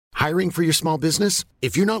Hiring for your small business?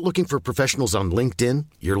 If you're not looking for professionals on LinkedIn,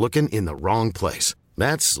 you're looking in the wrong place.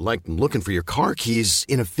 That's like looking for your car keys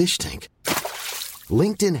in a fish tank.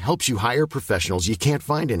 LinkedIn helps you hire professionals you can't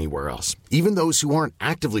find anywhere else, even those who aren't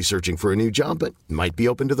actively searching for a new job but might be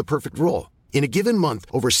open to the perfect role. In a given month,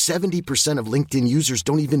 over 70% of LinkedIn users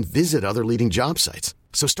don't even visit other leading job sites.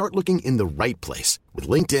 So start looking in the right place. With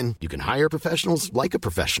LinkedIn, you can hire professionals like a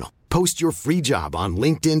professional. Post your free job on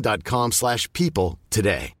linkedin.com/people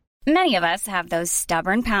today. Many of us have those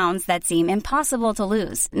stubborn pounds that seem impossible to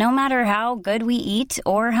lose, no matter how good we eat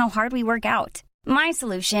or how hard we work out. My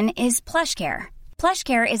solution is PlushCare.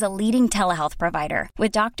 PlushCare is a leading telehealth provider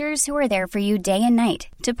with doctors who are there for you day and night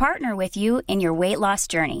to partner with you in your weight loss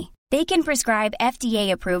journey. They can prescribe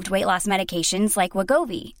FDA-approved weight loss medications like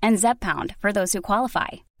Wegovy and Zepbound for those who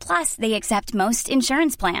qualify. Plus, they accept most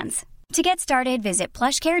insurance plans. To get started, visit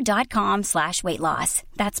plushcare.com/weightloss.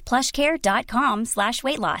 That's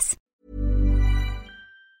plushcare.com/weightloss.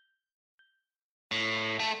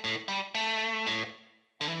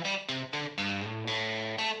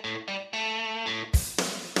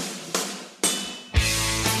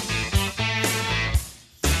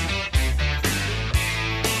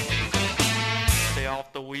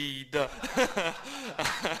 The weed.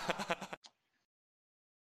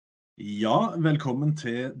 Ja, velkommen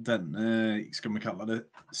til denne, skal vi kalle det,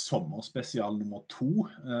 sommerspesial nummer 2.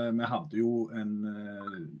 Vi hadde jo en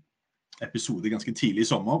episode ganske tidlig i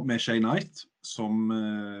sommer med Shay Knight, som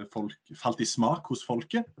folk falt i smak hos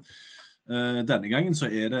folket. Denne gangen så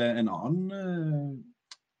det en annen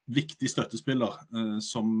viktig støttespiller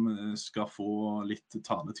som skal få litt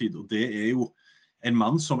taletid, og det jo en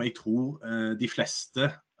mann som jeg tror de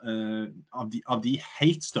fleste av de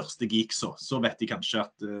helt største geeksa, så vet de kanskje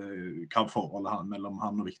at hva forholdet mellom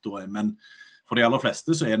han og Victor men for de aller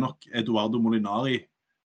fleste så nok Eduardo Molinari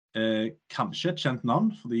kanskje et kjent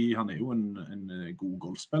navn, fordi han jo en god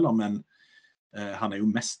golfspiller, men han jo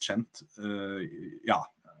mest kjent, ja,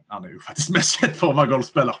 han jo faktisk mest kjent for å være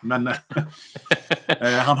golfspiller, men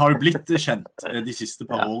han har jo blitt kjent de siste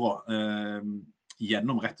par årene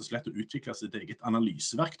gjennom rett og slett å utvikle sitt eget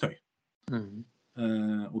analyseverktøy.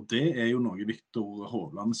 Og det jo noe Victor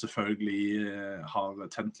Hovland selvfølgelig har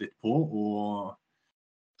tent litt på, og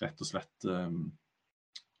rett og slett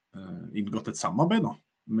inngått et samarbeid nå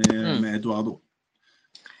med Eduardo.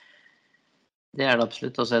 Det det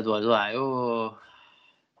absolutt. Altså, Eduardo jo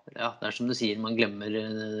ja, det som du sier, man glemmer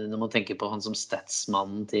når man tenker på han som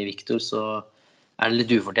statsmannen til Victor, så det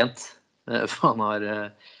litt ufortjent. For han har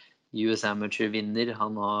US Amateur-vinner,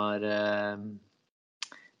 han har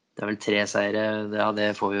det vel 3 seire, ja,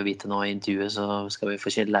 det får vi jo vite nå i intervjuet, så skal vi få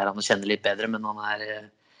lære han å kjenne litt bedre, men han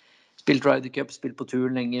spilt Ryder Cup, spilt på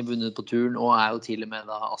turen lenge, vunnet på turen, og jo til og med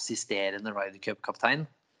da assisterende Ryder Cup-kaptein.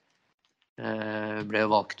 Ble jo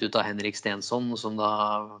valgt ut av Henrik Stenson, som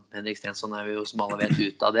da, Henrik Stenson vi jo som alle vet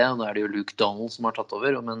ut av det, og nå det jo Luke Donald som har tatt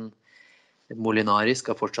over, men Molinari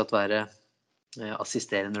skal fortsatt være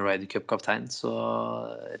assisterende Ryder Cup-kaptein,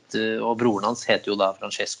 og broren hans heter jo da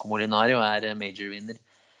Francesco Molinari, og major-vinner.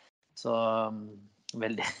 Så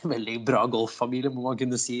veldig, veldig bra golffamilie, må man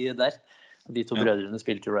kunne si der. De 2 brødrene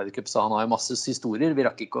spilte Ryder Cup, så han har jo masse historier. Vi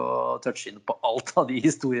rakk ikke å touche inn på alt av de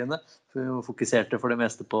historiene, for vi fokuserte for det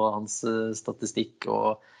meste på hans statistikk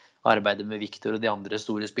og arbeidet med Victor og de andre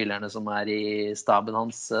store spillerne som i staben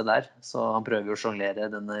hans der. Så han prøver jo å jonglere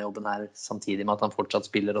denne jobben her, samtidig med at han fortsatt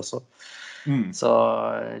spiller også. Så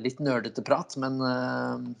litt nørdete prat, men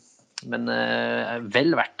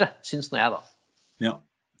vel verdt det, synes nå jeg da. Ja.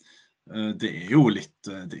 Det jo litt,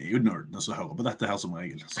 det jo nerdene som hører på dette her som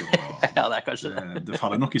regel, så ja, det kanskje det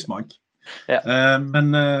faller nok i smak. Ja.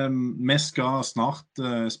 Men vi skal snart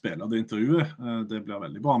spille det intervjuet, det blir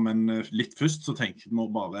veldig bra, men litt først så tenker vi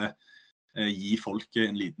bare gi folket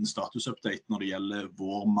en liten statusupdate når det gjelder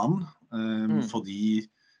vår mann, fordi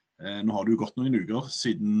nå har det jo gått noen uker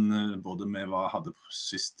siden både vi hadde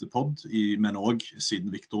siste podd, men også siden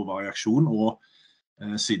Victor var i aksjon, og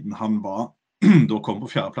siden han da kom på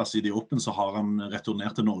 4. plass i The Open, så har han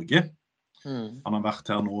returnert til Norge. Han har vært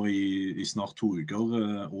her nå i snart 2 uker,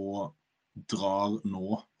 og drar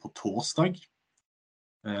nå på torsdag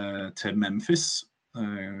til Memphis.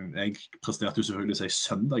 Jeg presterte jo selvfølgelig å si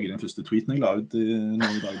søndag i den første tweeten jeg la ut nå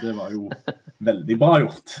i dag. Det var jo veldig bra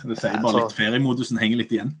gjort. Det sier bare litt feriemodusen henger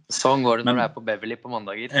litt igjen. Sånn går det når du på Beverly på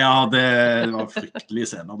mandager. Ja, det var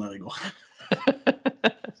fryktelige scener der i går.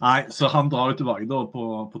 Nei, så han drar jo tilbake da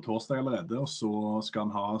på torsdag allerede, og så skal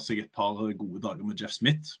han ha seg et par gode dager med Jeff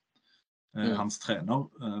Smith, hans trener,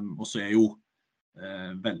 og så jo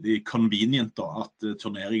veldig convenient da, at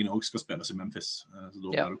turneringen også skal spilles i Memphis. Så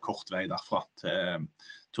da det kort vei derfra til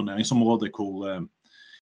turneringsområdet hvor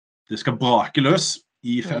det skal brake løs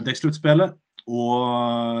i FedEx-sluttspillet,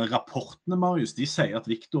 og rapportene, Marius, de sier at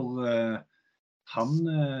Victor, han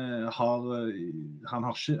har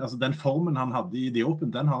ikke, altså den formen han hadde i The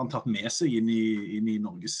Open, den har han tatt med seg inn i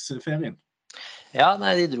Norgesferien. Ja,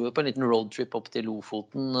 nei, de dro jo på en liten roadtrip opp til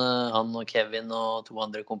Lofoten, han og Kevin og 2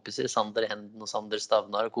 andre kompiser, Sander Henden og Sander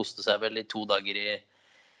Stavnar, og koste seg vel i 2 dager i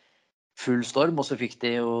full storm, og så fikk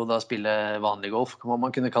de jo da spille vanlig golf, hva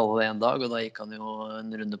man kunne kalle det en dag, og da gikk han jo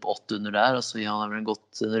en runde på 8 under der, og så han har vel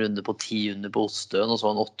gått en runde på 10 under på Ostøen, og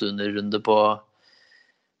så en 8 under runde på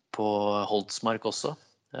Holtsmark også,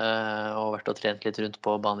 og vært og trent litt rundt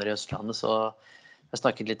på baner i Østlandet, så jeg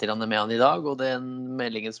snakket litt med han i dag, og den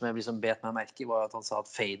meldingen som jeg liksom bet meg merke i var at han sa at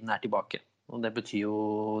faden tilbake. Og det betyr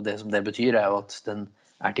jo, det som det betyr er jo at den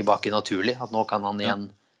tilbake naturlig, at nå kan han igjen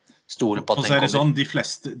stole på at den kommer. Sånn, de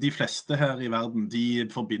fleste her i verden, de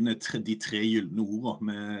forbinder de 3 gyllene ordene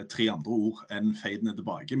med 3 andre ord enn faden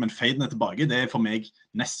tilbake. Men faden tilbake, det for meg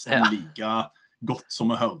nesten like godt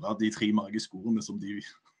som å høre de 3 magiske ordene som de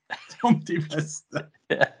fleste.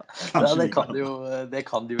 Ja, det kan de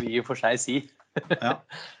jo i og for seg si. Ja.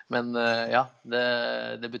 Men ja,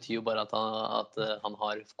 det betyr jo bare at han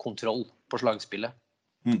har kontroll på slagspillet.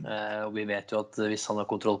 Og vi vet jo at hvis han har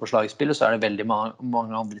kontroll på slagspillet, så det veldig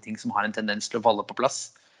mange andre ting som har en tendens til å falle på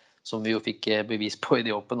plass. Som vi jo fikk bevis på i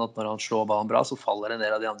The Open, at når han slår ballen bra, så faller en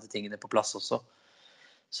del av de andre tingene på plass også.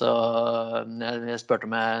 Så jeg spurte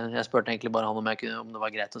egentlig bare han om det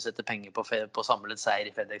var greit å sette penger på samlet seier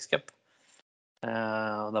i FedEx Cup.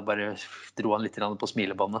 Og da bare dro han litt på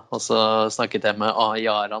smilebåndet, og så snakket jeg med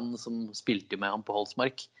Jaran som spilte med ham på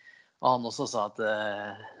Holtsmark, og han også sa at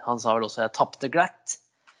han sa vel også jeg tappte glatt.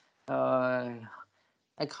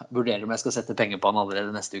 Jeg vurderer om jeg skal sette penger på han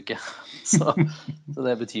allerede neste uke. Så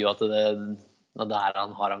det betyr jo at der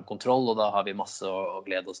har han kontroll, og da har vi masse å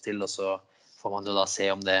glede oss til, og så får man jo da se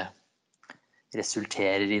om det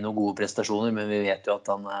resulterer i noen gode prestasjoner, men vi vet jo at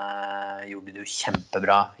han gjorde det jo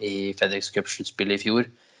kjempebra i FedEx Cup-sluttspillet i fjor.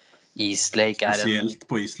 Spesielt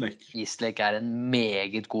på East Lake en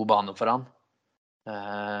meget god bane for han.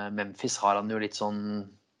 Memphis har han jo litt sånn,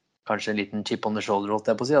 kanskje en liten chip on the shoulder, holdt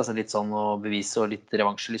jeg på å si, altså litt sånn å bevise og litt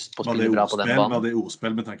revansjelyst på å spille bra på den banen. Var det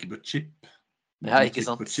ordspill med tanke på chip? Ja, ikke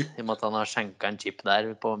sant? I og med at han har skjenket en chip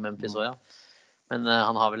der på Memphis også, ja. Men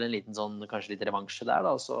han har vel en liten sånn, kanskje litt revansje der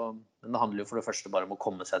da, men det handler jo for det første bare om å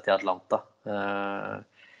komme seg til Atlanta.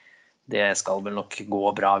 Det skal vel nok gå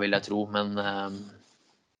bra, vil jeg tro, men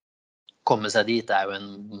komme seg dit jo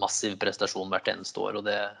en massiv prestasjon hvert eneste år, og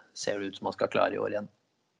det ser det ut som man skal klare i år igjen.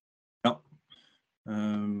 Ja,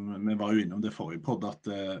 vi var jo innom det forrige podd, at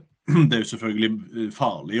det jo selvfølgelig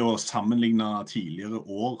farlig å sammenligne tidligere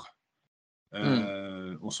år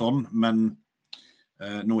og sånn, men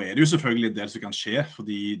nå det jo selvfølgelig en del som kan skje,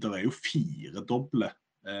 fordi det jo 4 doble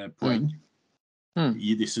poeng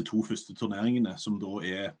i disse 2 første turneringene, som da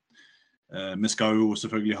vi skal jo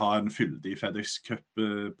selvfølgelig ha en fyldig FedEx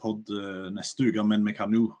Cup-podd neste uke, men vi kan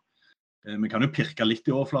jo pirke litt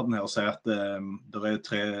i overfladen her og si at det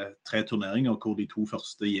 3 turneringer hvor de 2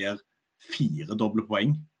 første gir 4 doble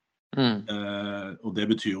poeng. Og det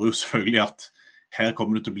betyr jo selvfølgelig at her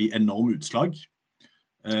kommer det til å bli enorm utslag.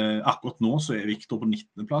 Akkurat nå så Victor på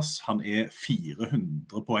 19. plass. Han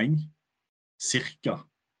 400 poeng, cirka,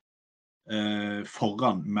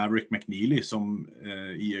 foran Maverick McNeely, som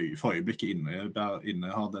for øyeblikket innehar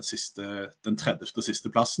den 30.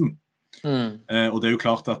 siste plassen. Og det jo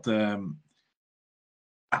klart at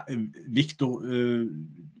Victor,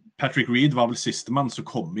 Patrick Reed var vel siste mann som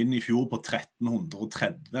kom inn i fjor på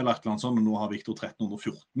 1330 eller et eller annet sånt, og nå har Victor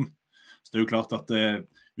 1314. Så det jo klart at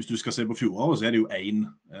hvis du skal se på fjoråret, så det jo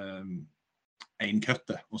en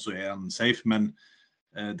køtte, og så han safe, men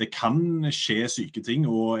det kan skje syke ting,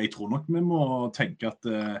 og jeg tror nok vi må tenke at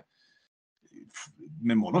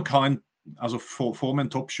vi må nok ha altså får vi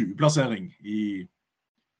en topp 20-plassering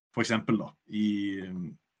for eksempel da, i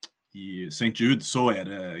St. Jude, så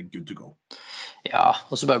det good to go. Ja,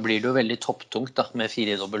 og så bare blir det jo veldig topptungt da, med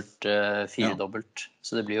 4-dobbelt,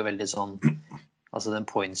 så det blir jo veldig sånn. Altså den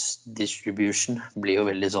points distribution blir jo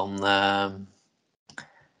veldig sånn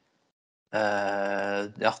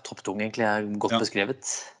topptung egentlig godt beskrevet.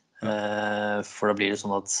 For da blir det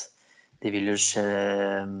sånn at de vil jo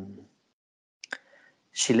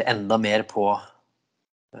skille enda mer på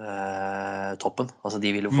toppen. Altså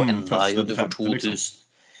de vil jo få enda, du får 2000,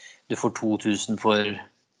 du får 2000 for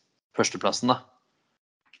førsteplassen da.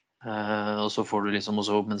 Og så får du liksom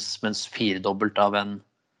også, mens 4-dobbelt av en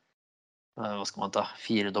hva skal man ta?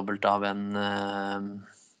 4-dobbelt av en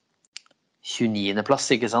 29. plass,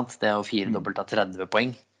 ikke sant? Det jo 4-dobbelt av 30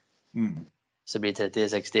 poeng. Så det blir 30,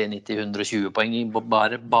 60, 90, 120 poeng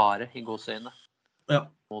bare i gåseøyne. Ja.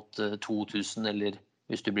 Mot 2000, eller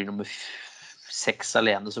hvis du blir nummer 6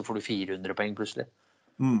 alene, så får du 400 poeng plutselig.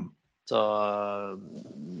 Så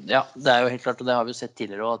ja, det jo helt klart, og det har vi jo sett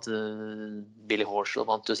tidligere også, at Billy Horschel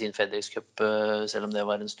vant jo sin FedEx Cup, selv om det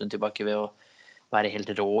var en stund tilbake, ved å være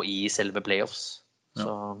helt rå i selve playoffs.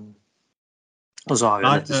 Så, og så har vi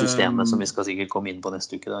jo dette systemet som vi skal sikkert komme inn på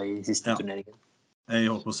neste uke da, i siste turneringen. Jeg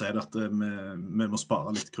holdt på å si at vi må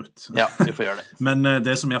spare litt krutt. Ja, vi får gjøre det. Men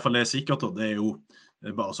det som i hvert fall sikkert, det jo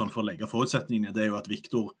bare sånn for å legge forutsetningene, det jo at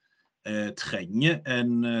Victor trenger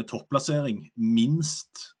en topplassering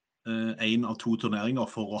minst en av 2 turneringer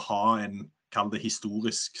for å ha en, kall det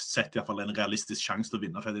historisk sett, i hvert fall en realistisk sjanse til å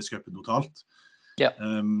vinne FedEx Cupen totalt. Ja.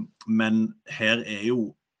 Men her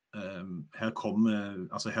jo her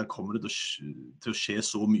kommer det til å skje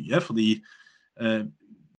så mye, fordi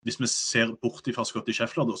hvis vi ser bort fra Scottie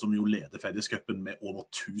Scheffler, da, som jo leder FedEx Cupen med over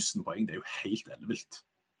 1000 poeng, det jo helt ellevilt.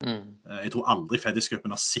 Jeg tror aldri FedEx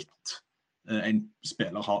Cupen har sett en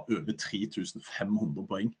spiller ha over 3500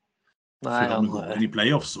 poeng før vi går inn i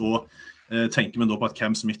playoffs, og tenker vi da på at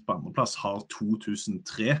Cam Smith på andreplass har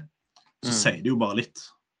 2003, så sier det jo bare litt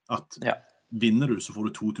at vinner du, så får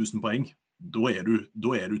du 2000 poeng. Da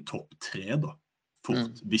du topp 3 da,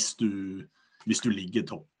 fort, hvis du ligger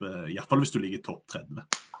topp, i hvert fall hvis du ligger topp 30.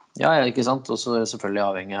 Ja, ikke sant? Og så selvfølgelig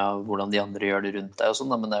avhengig av hvordan de andre gjør det rundt deg og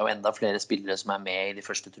sånn, da. Men det jo enda flere spillere som med i de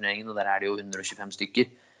første turneringene, og der det jo 125 stykker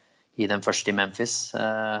i den første i Memphis.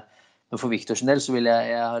 Men for Victor sin del så vil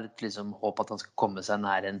jeg har liksom håp at han skal komme seg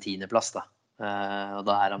nær en 10. plass da. Og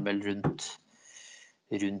da han vel rundt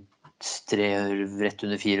 300, rett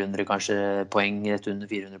under 400 kanskje poeng, rett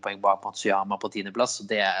under 400 poeng bak Matsuyama på 10. plass.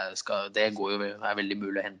 Og det går jo, veldig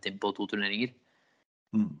mulig å hente inn på 2 turneringer.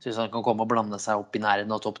 Så hvis han kan komme og blande seg opp i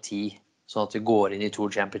nærheten av topp 10, sånn at vi går inn i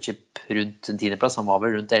Tour Championship rundt en 10. plass, han var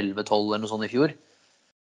vel rundt 11-12 eller noe sånt i fjor.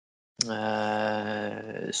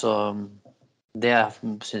 Så det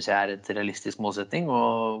synes jeg et realistisk målsetting,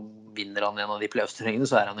 og vinner han en av de playoff-turneringene,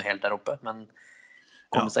 så han jo helt der oppe, men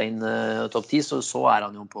komme seg inn topp 10, så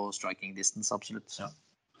han jo på striking distance, absolutt. Ja.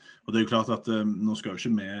 Og det jo klart at nå skal jo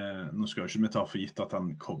ikke vi ta for gitt at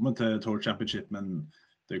han kommer til Tour Championship, men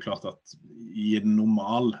det jo klart at i en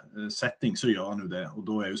normal setting så gjør han jo det, og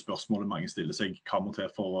da jo spørsmålet mange stiller seg hva må til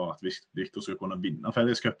for at Victor skal kunne vinne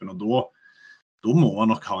FedEx Cupen, og da må han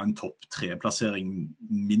nok ha en topp 3-plassering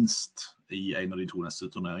minst i en av de 2 neste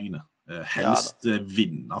turneringene. Helst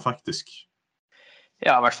vinne faktisk.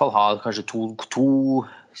 Ja, i hvert fall ha kanskje to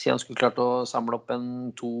siden han skulle klart å samle opp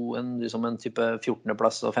en type 14.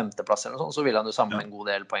 plass og 5. plass eller noe sånt, så vil han jo samle en god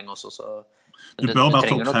del poeng også, så Du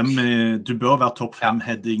bør være topp 5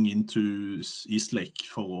 heading into East Lake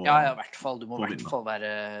for å i hvert fall. Du må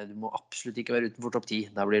absolutt ikke være utenfor topp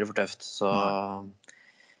 10. Da blir det for tøft. Så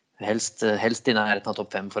helst i nærheten av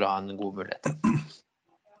topp 5 for å ha en god mulighet.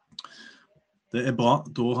 Det bra.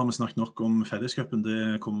 Da har vi snakket nok om FedEx Cupen.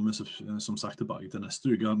 Det kommer vi som sagt tilbake til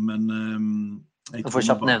neste uke. Men jeg får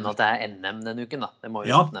kjapt nevne at det NM denne uken, da. Det må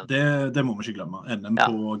vi det må vi ikke glemme. NM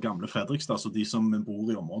på gamle Fredrikstad, så de som bor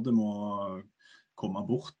i området må komme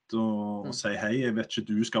bort og si hei. Jeg vet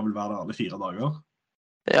ikke, du skal vel være der alle 4 dager?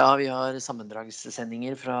 Ja, vi har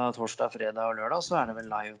sammendragssendinger fra torsdag, fredag og lørdag, så det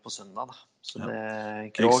vel live på søndag, da. Så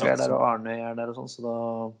Krog der, og Arnøy der og sånn, så da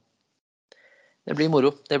det blir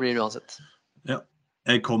moro. Det blir det uansett. Ja,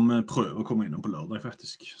 jeg prøver å komme innom på lørdag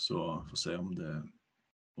faktisk, så får se om det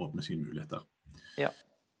åpner seg en mulighet der. Ja.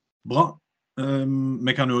 Bra.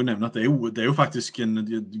 Vi kan jo nevne at det jo faktisk en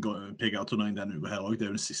PGA-turnering denne uka her også. Det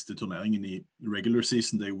jo den siste turneringen i regular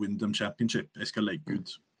season. Det jo Wyndham Championship. Jeg skal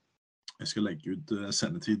legge ut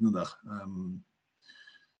sendetidene der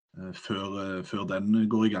før den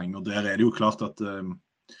går i gang. Og der det jo klart at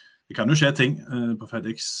det kan jo skje ting på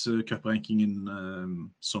FedEx Cup-rankingen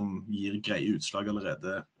som gir greie utslag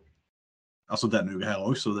allerede altså denne uka her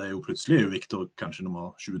også. Så det jo plutselig Victor kanskje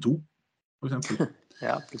nummer 22, for eksempel.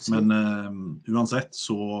 Ja, men uansett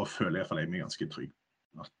så føler jeg for meg ganske trygg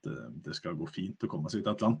at det skal gå fint å komme seg til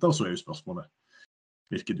Atlanta, og så jo spørsmålet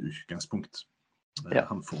hvilket utgangspunkt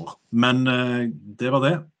han får. Men det var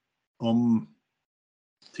det om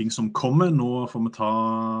ting som kommer. Nå får vi ta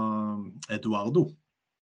Eduardo,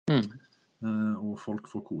 og folk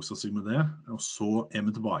får kose seg med det, og så vi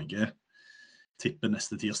tilbake tippe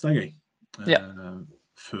neste tirsdag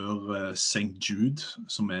før St. Jude,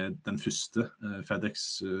 som den første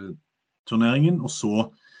FedEx-turneringen, og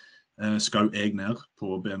så skal jo jeg ned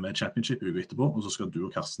på BMW Championship uke etterpå, og så skal du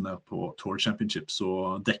og Karsten ned på Tour Championship,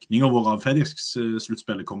 så dekningen vår av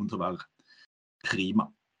FedEx-sluttspillet kommer til å være prima.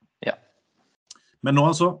 Ja. Men nå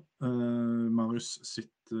altså, Marius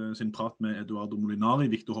sitt sin prat med Eduardo Molinari,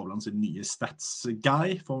 Victor Hovland sin nye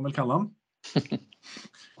stats-guy, får vi vel kalle han.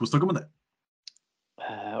 Hvordan dere med det?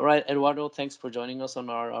 All right, Eduardo, thanks for joining us on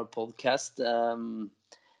our podcast.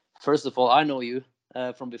 First of all, I know you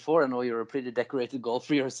from before. I know you're a pretty decorated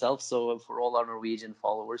golfer yourself. So for all our Norwegian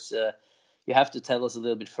followers, you have to tell us a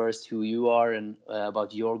little bit first who you are and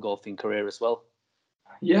about your golfing career as well.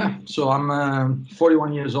 Yeah, so I'm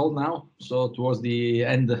 41 years old now. So towards the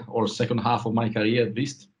end or second half of my career at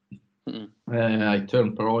least. I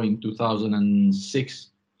turned pro in 2006.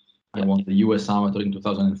 I won the US Amateur in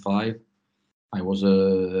 2005. I was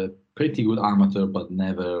a pretty good amateur, but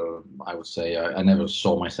never, I would say, I never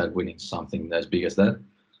saw myself winning something as big as that.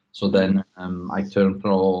 So then I turned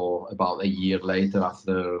pro about a year later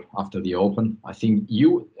after the Open. I think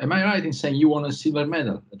am I right in saying you won a silver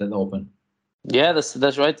medal at that Open? Yeah,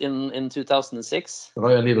 that's right. In 2006.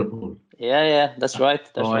 Royal Liverpool. Yeah, that's right.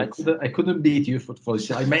 That's right. I couldn't beat you for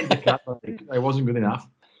this. I made the cut, but I wasn't good enough.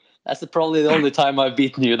 That's probably the only time I've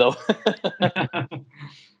beaten you, though.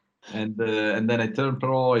 And then I turned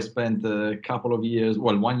pro. I spent a couple of years,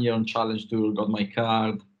 1 year on Challenge Tour, got my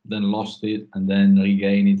card, then lost it, and then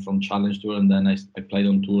regained it from Challenge Tour. And then I played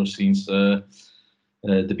on tour since the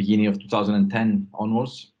beginning of 2010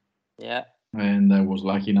 onwards. Yeah. And I was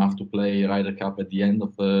lucky enough to play Ryder Cup at the end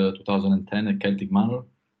of 2010 at Celtic Manor.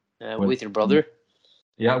 With your brother?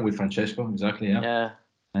 Yeah, with Francesco, exactly, yeah. Yeah.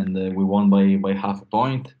 And we won by half a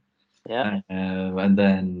point. Yeah. And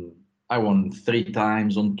then I won 3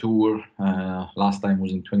 times on tour. Last time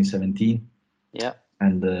was in 2017. Yeah.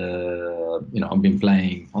 And I've been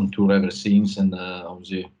playing on tour ever since. And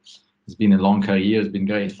obviously, it's been a long career. It's been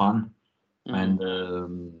great fun. And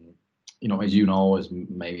as you know, as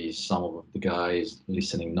maybe some of the guys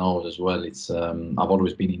listening know as well, it's I've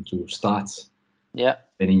always been into stats. Yeah.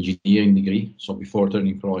 An engineering degree. So before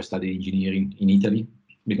turning pro, I studied engineering in Italy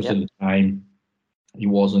because at the time it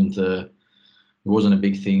wasn't a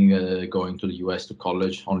big thing going to the US to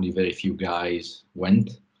college. Only very few guys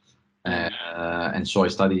went. And so I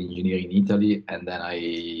studied engineering in Italy, and then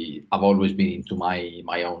I've always been into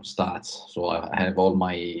my own stats. So I have all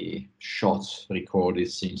my shots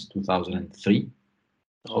recorded since 2003.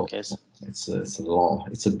 Okay. So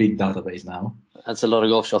it's a big database now. That's a lot of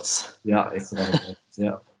golf shots. Yeah, it's a lot of golf.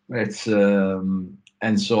 Yeah. It's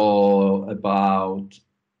and so about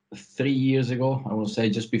 3 years ago, I will say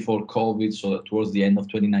just before COVID, so towards the end of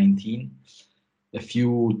 2019, a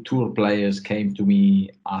few tour players came to me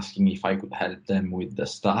asking if I could help them with the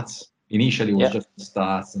stats. Initially, it was just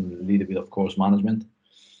stats and a little bit of course management.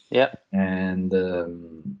 Yeah. And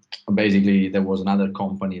basically, there was another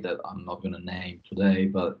company that I'm not going to name today,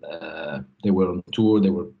 but they were on tour. They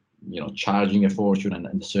were, charging a fortune,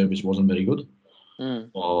 and the service wasn't very good.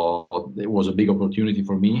 So it was a big opportunity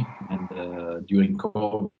for me. And during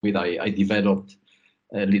COVID, I developed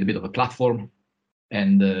a little bit of a platform.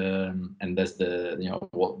 And that's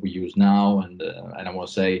what we use now, and I want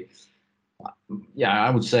to say,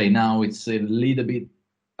 I would say now it's a little bit.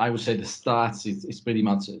 I would say the stats it's pretty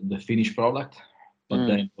much the finished product, but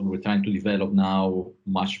then what we're trying to develop now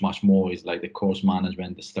much more is like the course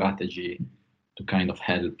management, the strategy to kind of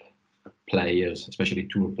help players, especially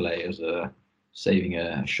tour players,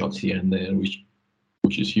 saving shots here and there, which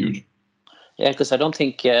is huge. Yeah, because I don't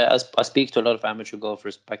think I speak to a lot of amateur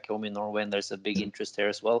golfers back home in Norway, and there's a big interest there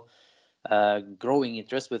as well. Growing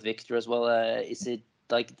interest with Victor as well. Is it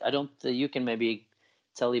like you can maybe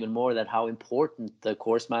tell even more that how important the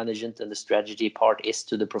course management and the strategy part is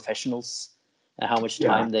to the professionals, and how much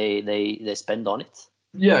time they spend on it?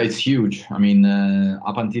 Yeah, it's huge. I mean,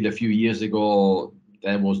 up until a few years ago,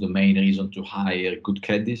 that was the main reason to hire good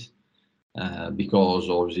caddies. Because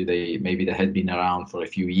obviously they had been around for a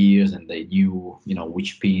few years and they knew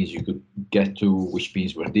which pins you could get to, which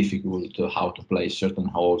pins were difficult, how to play certain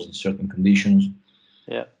holes in certain conditions.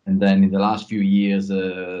 Yeah. And then in the last few years,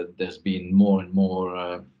 there's been more and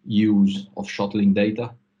more use of shuttling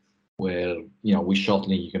data, where with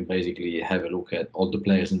shuttling you can basically have a look at all the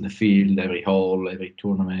players in the field, every hole, every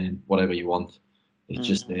tournament, whatever you want. It's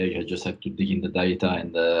just there. You just have to dig in the data,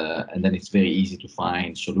 and then it's very easy to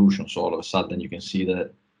find solutions. So all of a sudden, you can see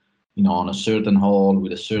that on a certain hole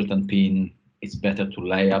with a certain pin, it's better to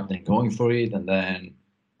lay up than going for it. And then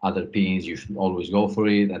other pins, you should always go for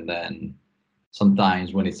it. And then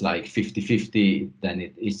sometimes when it's like 50-50,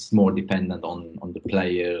 then it's more dependent on the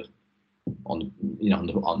player, on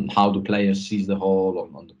how the player sees the hole,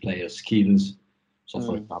 on the player's skills. So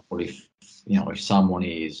for example, if someone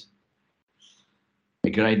is a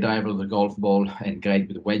great driver of the golf ball and great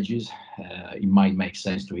with wedges, it might make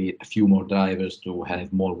sense to hit a few more drivers to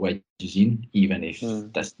have more wedges in, even if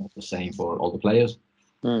that's not the same for all the players.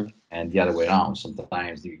 And the other way around.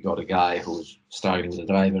 Sometimes you got a guy who's struggling with the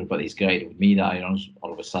driver, but he's great with mid irons.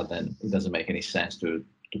 All of a sudden, it doesn't make any sense to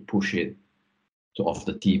push it to off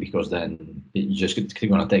the tee, because then you're just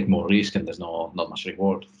going to take more risk and there's not much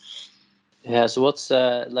reward. Yeah. So what's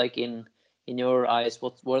like in your eyes,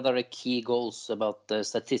 what are the key goals about the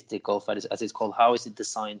statistic golf, as it's called? How is it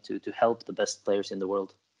designed to help the best players in the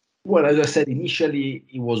world? Well, as I said, initially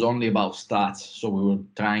it was only about stats. So we were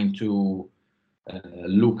trying to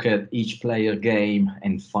look at each player game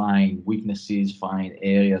and find weaknesses, find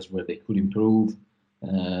areas where they could improve.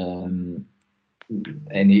 And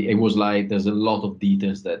it was like there's a lot of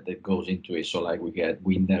details that goes into it. So like we get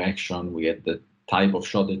wind direction, we get the type of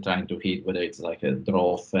shot they're trying to hit, whether it's like a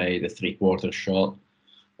draw, fade, a 3/4 shot.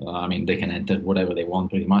 I mean, they can enter whatever they want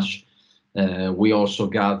pretty much. We also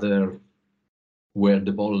gather where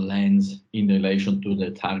the ball lands in relation to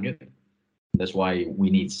the target. That's why we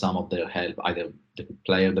need some of their help, either the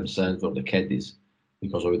player themselves or the caddies,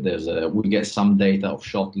 because we get some data of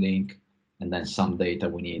shot link, and then some data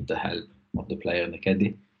we need the help of the player and the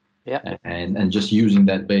caddy. Yeah. And just using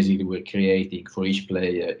that, basically we're creating for each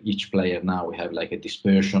player now we have like a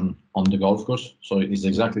dispersion on the golf course. So it's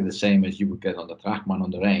exactly the same as you would get on the TrackMan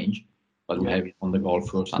on the range, but we have it on the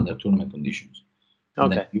golf course under tournament conditions.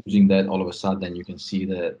 And then using that, all of a sudden you can see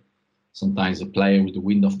that sometimes a player with the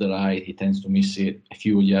wind of the right, he tends to miss it a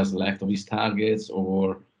few yards left of his targets,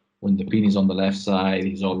 or when the pin is on the left side,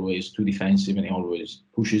 he's always too defensive and he always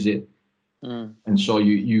pushes it. And so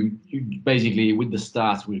you basically, with the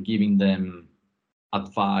stats, we're giving them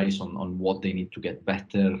advice on what they need to get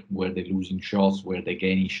better, where they're losing shots, where they're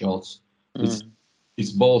gaining shots.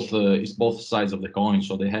 It's both sides of the coin.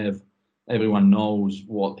 So everyone knows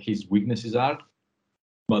what his weaknesses are,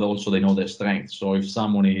 but also they know their strengths. So if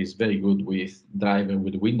someone is very good with driver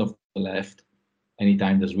with the wind of the left,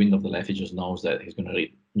 anytime there's wind of the left, he just knows that he's going to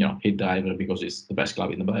hit driver because it's the best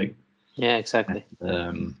club in the bag. Yeah, exactly.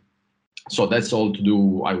 So that's all to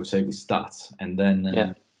do, I would say, with stats. And then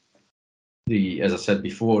as I said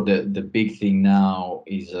before, the big thing now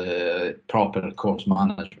is proper course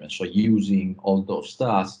management. So using all those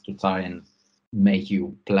stats to try and make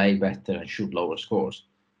you play better and shoot lower scores,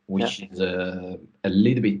 which is a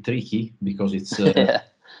little bit tricky, because it's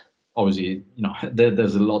obviously,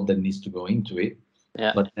 there's a lot that needs to go into it.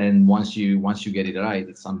 Yeah. But then once you get it right,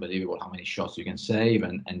 it's unbelievable how many shots you can save.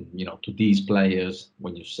 And to these players,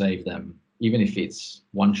 when you save them, even if it's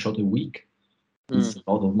one shot a week, it's a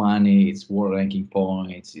lot of money. It's world ranking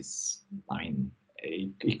points. It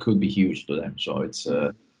could be huge to them. So it's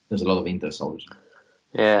there's a lot of interest, obviously.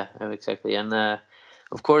 Yeah, exactly. And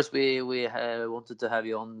of course, we wanted to have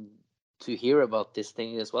you on to hear about this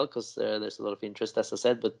thing as well, because there's a lot of interest, as I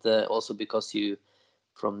said, but also because you,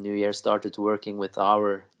 from New Year, started working with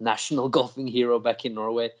our national golfing hero back in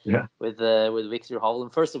Norway, with Viktor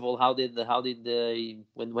Hovland. First of all,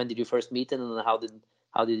 when did you first meet him, and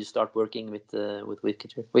how did you start working with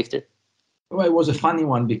Viktor? Well, it was a funny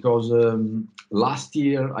one, because last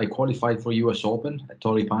year I qualified for US Open at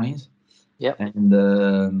Torrey Pines. Yeah.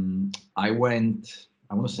 And I went,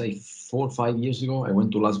 I want to say 4 or 5 years ago, I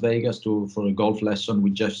went to Las Vegas for a golf lesson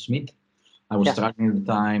with Jeff Smith. I was struggling at the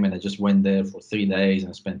time, and I just went there for 3 days, and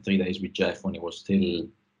I spent 3 days with Jeff when he was still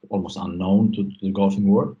almost unknown to the golfing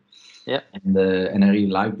world. Yeah. And I really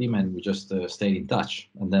liked him, and we just stayed in touch.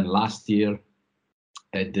 And then last year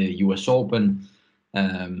at the US Open,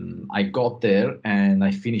 I got there and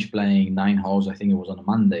I finished playing 9 holes. I think it was on a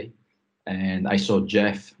Monday, and I saw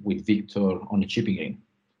Jeff with Viktor on the chipping green,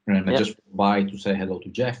 and I just went by to say hello to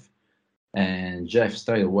Jeff. And Jeff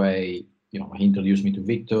straight away, he introduced me to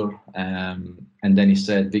Viktor, and then he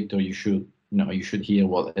said, "Viktor, you should hear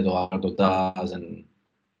what Eduardo does, and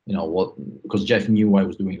because Jeff knew I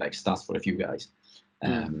was doing like stats for a few guys."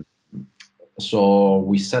 So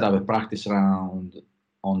we set up a practice round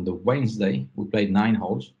on the Wednesday. We played 9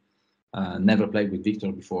 holes. Never played with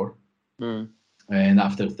Viktor before. And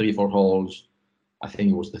after 3 or 4 holes, I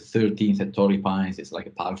think it was the 13th at Torrey Pines. It's like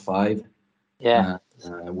a par 5. Yeah.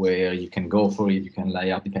 Where you can go for it, you can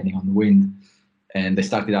lay up depending on the wind. And they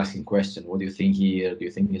started asking questions. What do you think here? Do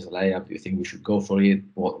you think it's a layup? Do you think we should go for it?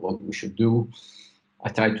 What we should do? I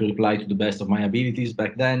tried to reply to the best of my abilities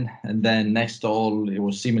back then. And then next hole, it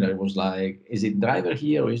was similar. It was like, is it driver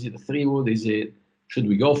here, or is it a 3-wood? Should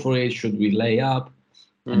we go for it? Should we lay up?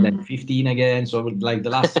 And then 15 again. So like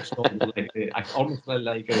the last 6 holes, I almost felt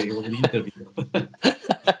like it was an interview.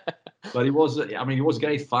 But it was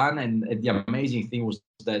great fun. And the amazing thing was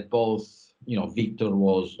that both, Viktor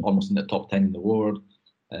was almost in the top 10 in the world.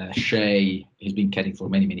 Shea, he's been caddying for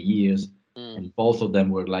many, many years. And both of them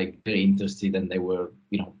were like very interested, and they were,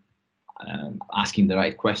 asking the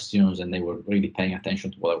right questions, and they were really paying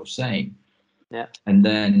attention to what I was saying. Yeah. And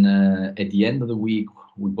then at the end of the week,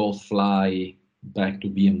 we both fly back to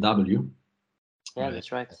BMW. Yeah,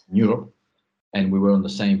 that's right. In Europe. And we were on the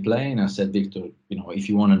same plane. I said, Victor, if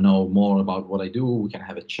you want to know more about what I do, we can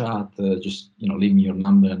have a chat. Just, leave me your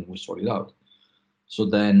number and we sort it out. So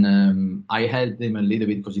then I helped him a little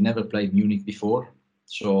bit because he never played Munich before.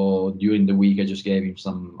 So during the week, I just gave him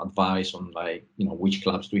some advice on which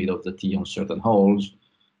clubs to hit off the tee on certain holes,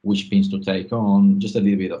 which pins to take on, just a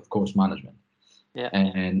little bit of course management. Yeah.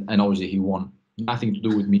 And obviously he won. Nothing to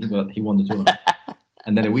do with me, but he won the tournament.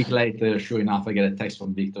 And then a week later, sure enough, I get a text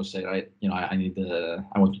from Victor say, right, I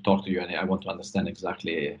want to talk to you and I want to understand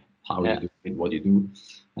exactly how you do it, what you do.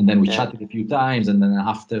 And then we chatted a few times. And then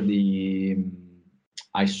after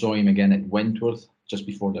I saw him again at Wentworth just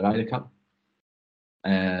before the Ryder Cup.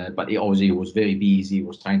 But he was very busy. He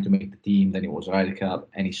was trying to make the team. Then it was Ryder Cup,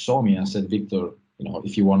 and he saw me. I said, Victor,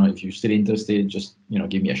 if you're still interested, just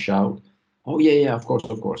give me a shout. Oh yeah, of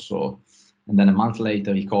course. So. And then a month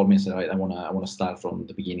later, he called me and said, I want to start from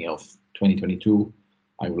the beginning of 2022.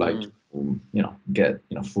 I would like to, get,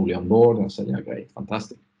 fully on board. And I said, yeah, great,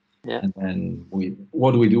 fantastic. Yeah. And then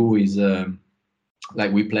what we do is,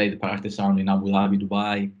 we play the practice round in Abu Dhabi,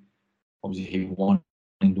 Dubai. Obviously, he won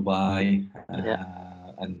in Dubai,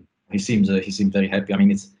 and he seems very happy. I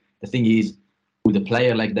mean, the thing is, with a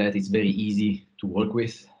player like that, it's very easy to work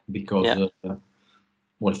with because.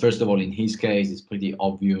 Well, first of all, in his case, it's pretty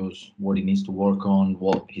obvious what he needs to work on,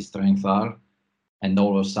 what his strengths are. And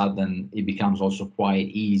all of a sudden, it becomes also quite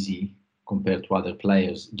easy compared to other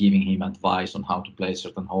players, giving him advice on how to play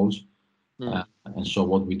certain holes. And so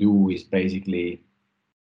what we do is basically,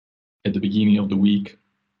 at the beginning of the week,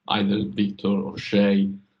 either Victor or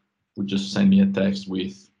Shay would just send me a text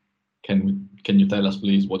with, can you tell us,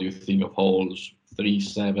 please, what you think of holes 3,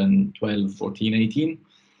 7, 12, 14, 18?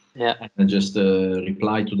 Yeah. And just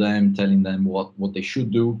reply to them, telling them what they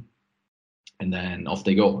should do, and then off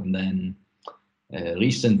they go. And then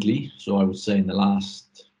recently, so I would say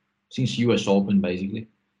since US Open basically,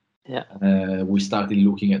 we started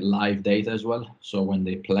looking at live data as well. So when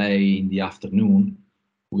they play in the afternoon,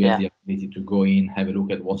 we have the ability to go in, have a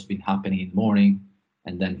look at what's been happening in the morning,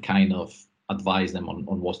 and then kind of advise them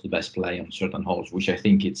on what's the best play on certain holes, which I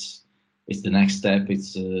think it's the next step. But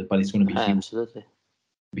it's going to be huge. Absolutely.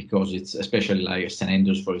 Because it's especially like St.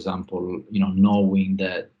 Andrews, for example, knowing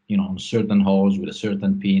that, on certain holes with a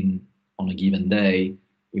certain pin on a given day,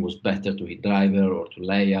 it was better to hit driver or to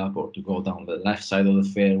lay up or to go down the left side of the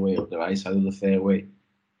fairway or the right side of the fairway.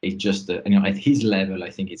 It just, at his level, I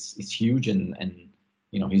think it's huge. And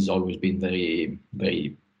he's always been very,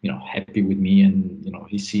 very, happy with me. And,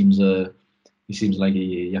 he seems like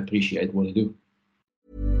he appreciates what I do.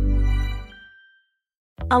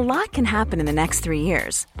 A lot can happen in the next 3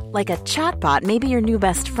 years. Like a chatbot may be your new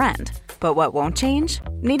best friend. But what won't change?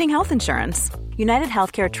 Needing health insurance. United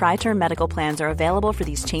Healthcare Tri-Term Medical Plans are available for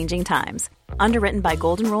these changing times. Underwritten by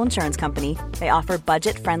Golden Rule Insurance Company, they offer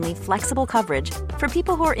budget-friendly, flexible coverage for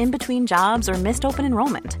people who are in between jobs or missed open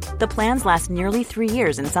enrollment. The plans last nearly 3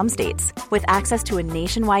 years in some states, with access to a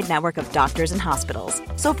nationwide network of doctors and hospitals.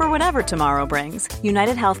 So for whatever tomorrow brings,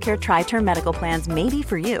 United Healthcare Tri-Term Medical Plans may be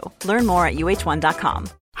for you. Learn more at uh1.com.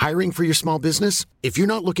 Hiring for your small business? If you're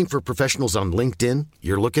not looking for professionals on LinkedIn,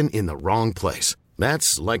 you're looking in the wrong place.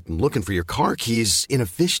 That's like looking for your car keys in a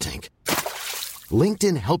fish tank.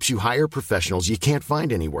 LinkedIn helps you hire professionals you can't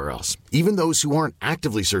find anywhere else, even those who aren't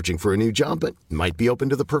actively searching for a new job but might be open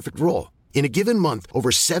to the perfect role. In a given month, over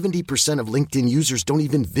 70% of LinkedIn users don't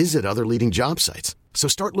even visit other leading job sites. So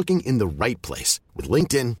start looking in the right place. With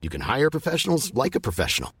LinkedIn, you can hire professionals like a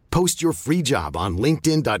professional. Post your free job on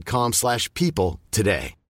linkedin.com/people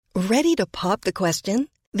today. Ready to pop the question?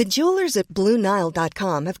 The jewelers at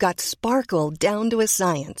BlueNile.com have got sparkle down to a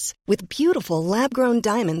science with beautiful lab-grown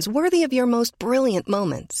diamonds worthy of your most brilliant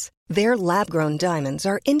moments. Their lab-grown diamonds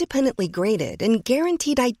are independently graded and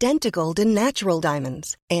guaranteed identical to natural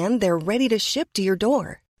diamonds, and they're ready to ship to your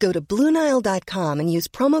door. Go to BlueNile.com and use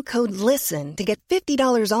promo code LISTEN to get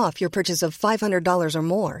 $50 off your purchase of $500 or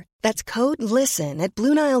more. That's code LISTEN at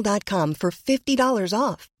BlueNile.com for $50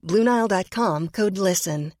 off. BlueNile.com, code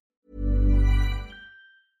LISTEN.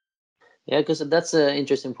 Yeah, because that's an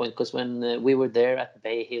interesting point. Because when we were there at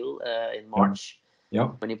Bay Hill in March,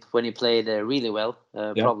 when he played really well,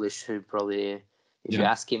 probably if you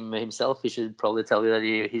ask him himself, he should probably tell you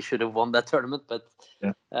that he should have won that tournament. But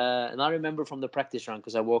and I remember from the practice round,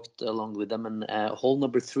 because I walked along with them, and hole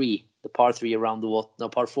number 3, the par 3 around the water, no,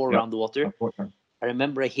 par 4 around the water. I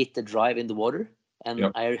remember I hit the drive in the water,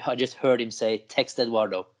 and I just heard him say, "Text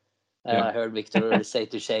Eduardo." I heard Victor say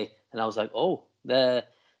to Shay, And I was like, oh, then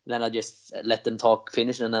I just let them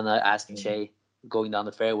finish, and then I asked Shay, going down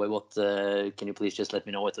the fairway, what can you please just let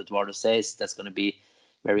me know what Eduardo says? That's going to be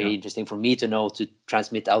very interesting for me to know, to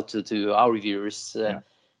transmit out to our viewers.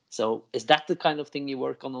 So is that the kind of thing you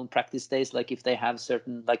work on practice days? Like if they have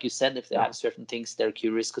certain, like you said, if they have certain things, they're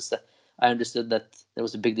curious, because I understood that there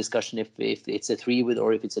was a big discussion if it's a 3-wood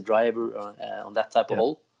or if it's a driver on that type of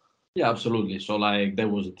hole. Yeah, absolutely. So like there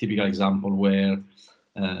was a typical example where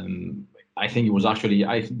I think it was actually,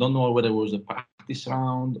 I don't know whether it was a practice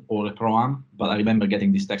round or a pro-am, but I remember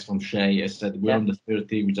getting this text from Shay. I said, we're on the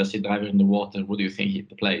 30, we just hit driver in the water. What do you think hit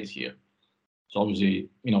the play is here? So obviously,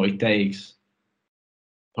 it takes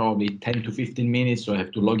probably 10 to 15 minutes. So I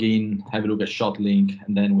have to log in, have a look at ShotLink,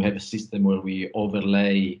 and then we have a system where we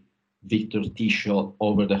overlay Victor's tee shot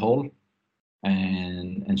over the hole.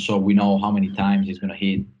 And so we know how many times he's going to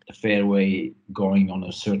hit the fairway going on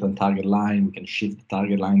a certain target line. We can shift the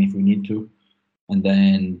target line if we need to. And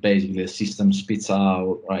then basically the system spits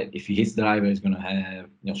out, right, if he hits the driver, he's going to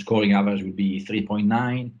have, scoring average would be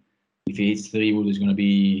 3.9. If he hits 3-wood, it's going to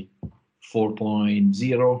be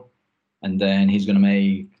 4.0. And then he's going to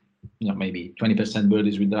make, maybe 20%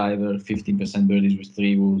 birdies with driver, 15% birdies with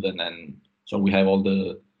 3-wood. And then, so we have all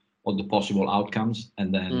the possible outcomes,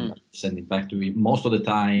 and then send it back to him. Most of the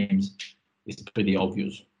times it's pretty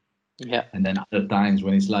obvious. Yeah. And then other times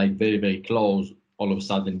when it's like very, very close, all of a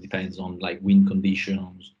sudden it depends on like wind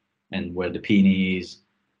conditions and where the pin is,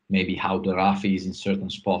 maybe how the rough is in certain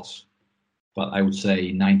spots. But I would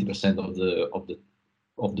say 90%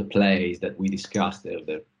 of the plays that we discussed,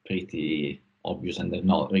 they're pretty obvious, and they're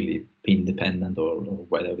not really pin dependent or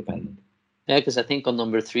weather dependent. Yeah, because I think on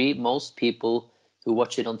number 3, most people who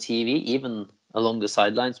watch it on TV, even along the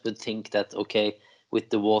sidelines, would think that, okay, with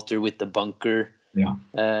the water, with the bunker,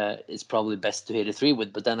 it's probably best to hit a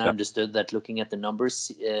 3-wood. But then I understood that looking at the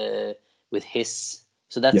numbers with his,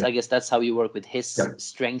 so that's I guess that's how you work with his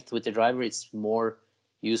strength with the driver. It's more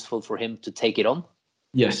useful for him to take it on.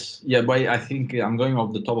 Yes, yeah, but I think I'm going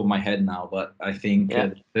off the top of my head now, but I think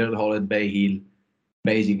third hole at Bay Hill,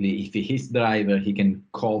 basically, if he hits the driver, he can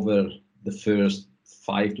cover the first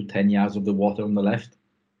 5 to 10 yards of the water on the left.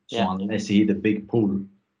 So unless he hit a big pull,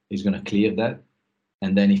 he's going to clear that.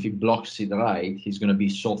 And then if he blocks it right, he's going to be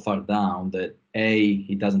so far down that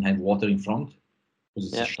he doesn't have water in front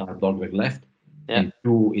because it's a sharp dogleg left. And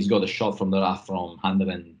 2, he's got a shot from the rough from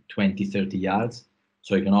 120, 30 yards.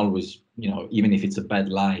 So he can always, even if it's a bad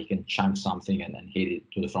lie, he can chunk something and then hit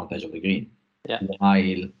it to the front edge of the green.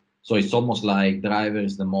 So it's almost like driver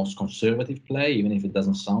is the most conservative play, even if it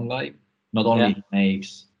doesn't sound like. Not only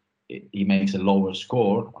he makes a lower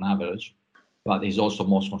score on average, but he's also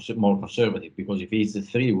more conservative, because if he hits the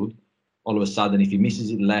 3-wood, all of a sudden, if he misses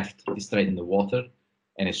it left, he's straight in the water.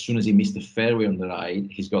 And as soon as he missed the fairway on the right,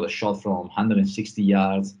 he's got a shot from 160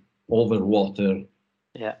 yards over water.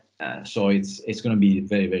 So it's going to be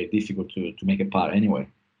very, very difficult to make a par anyway.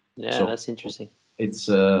 Yeah, so that's interesting. It's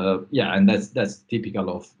and that's typical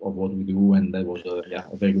of what we do, and that was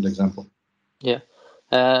a very good example. Yeah.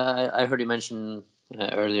 I heard you mention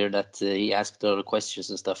earlier that he asked a lot of questions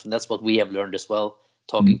and stuff, and that's what we have learned as well,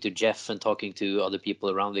 talking to Jeff and talking to other people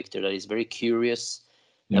around Victor, that he's very curious.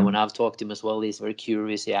 And when I've talked to him as well, he's very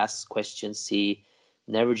curious. He asks questions. He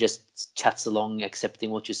never just chats along accepting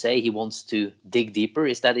what you say. He wants to dig deeper.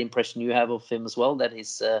 Is that the impression you have of him as well, that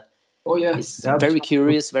he's he's very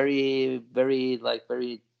curious, very, very,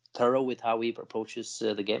 very thorough with how he approaches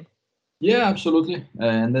the game? Yeah, absolutely,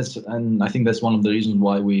 and I think that's one of the reasons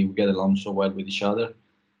why we get along so well with each other,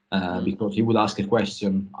 because he would ask a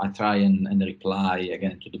question, I try and reply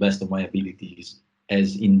again to the best of my abilities,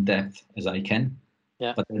 as in depth as I can.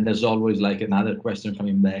 Yeah. But then there's always like another question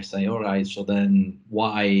coming back, saying, "All right, so then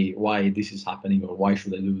why this is happening, or why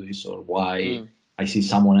should I do this, or why I see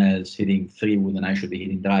someone else hitting 3-wood and I should be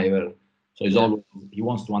hitting driver?" So he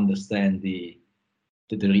wants to understand the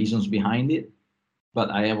reasons behind it. But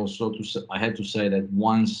I have I had to say that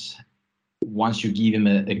once you give him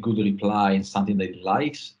a good reply and something that he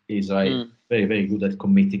likes, he's very, very good at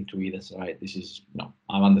committing to it. That's right. This is,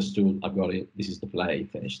 I've understood. I've got it. This is the play.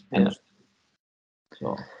 Finished. Yeah.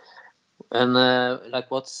 So. And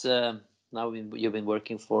what's now you've been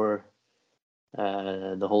working for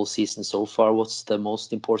the whole season so far. What's the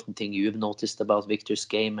most important thing you've noticed about Victor's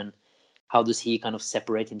game, and how does he kind of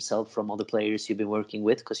separate himself from other players you've been working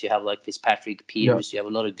with? Because you have like Fitzpatrick, Peters, you have a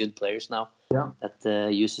lot of good players now that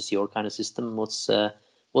uses your kind of system. What's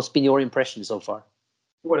been your impression so far?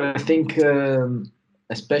 Well, I think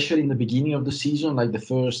especially in the beginning of the season, like the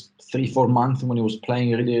first 3-4 months when he was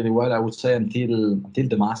playing really, really well, I would say until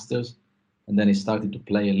the Masters, and then he started to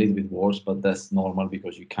play a little bit worse, but that's normal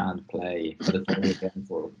because you can't play at the top again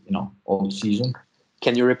for all season.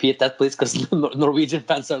 Can you repeat that, please? Because Norwegian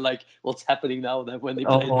fans are like, "What's happening now?" That when they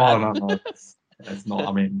play bad. No, that's not.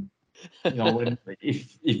 I mean,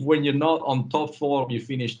 when you're not on top form, you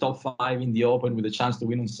finish top 5 in the Open with a chance to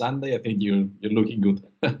win on Sunday. I think you're looking good.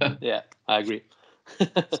 Yeah, I agree.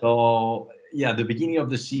 So yeah, the beginning of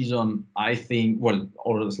the season, I think,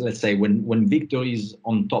 or let's say when Victor is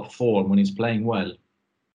on top form, when he's playing well,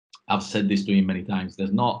 I've said this to him many times,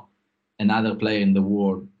 there's not another player in the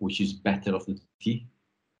world which is better off the tee.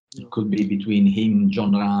 It could be between him,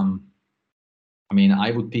 Jon Rahm. I mean,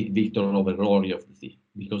 I would pick Victor over Rory off the tee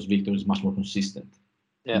because Victor is much more consistent.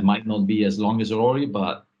 Yeah. He might not be as long as Rory,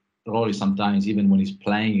 but Rory sometimes, even when he's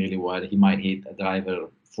playing really well, he might hit a driver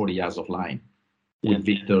 40 yards offline. With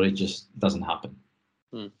Victor, it just doesn't happen.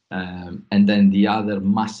 And then the other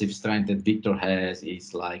massive strength that Victor has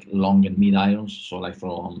is like long and mid irons. So like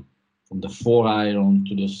from the 4 iron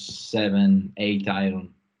to the 7, 8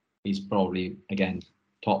 iron is probably, again,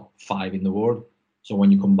 top 5 in the world. So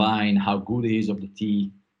when you combine how good he is of the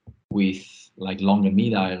tee with like long and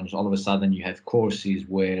mid irons, all of a sudden you have courses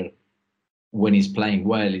where when he's playing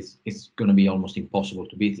well, it's going to be almost impossible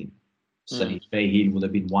to beat him. So Bay Hill would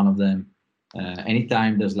have been one of them.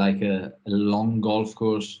 Anytime there's like a long golf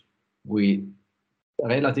course with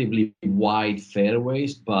relatively wide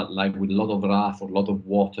fairways, but like with a lot of rough or a lot of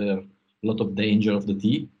water, a lot of danger of the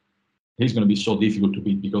tee, he's going to be so difficult to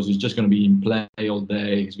beat because he's just going to be in play all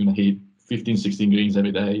day. He's going to hit 15, 16 greens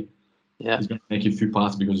every day. Yeah. He's going to make a few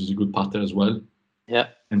putts because he's a good putter as well. Yeah.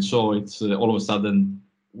 And so it's all of a sudden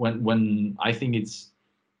when I think it's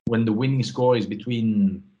when the winning score is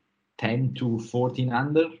between 10 to 14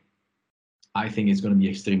 under, I think it's going to be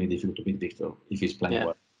extremely difficult to beat Victor if he's playing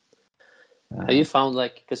well. Have you found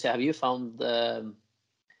with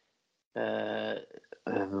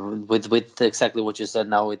exactly what you said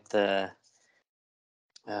now with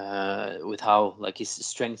how like his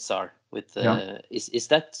strengths are is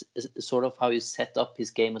that sort of how you set up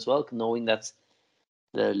his game as well, knowing that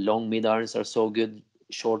the long mid irons are so good,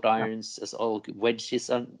 short irons as all wedges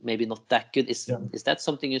are maybe not that good. Is that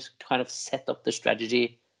something you kind of set up the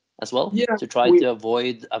strategy as well to try to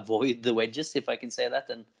avoid the wedges, if I can say that?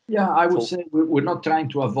 And I would say we're not trying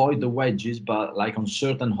to avoid the wedges, but like on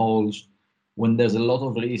certain holes when there's a lot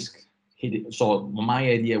of risk. So my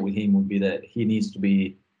idea with him would be that he needs to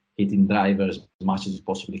be hitting drivers as much as he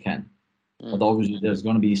possibly can. But obviously there's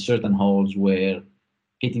going to be certain holes where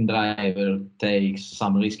hitting driver takes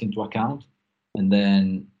some risk into account. And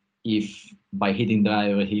then if by hitting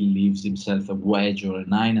driver he leaves himself a wedge or a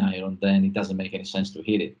 9 iron, then it doesn't make any sense to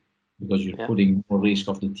hit it because you're putting more risk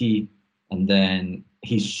off the tee. And then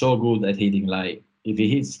he's so good at hitting, like if he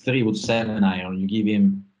hits 3 with 7 iron, you give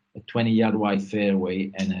him a 20-yard wide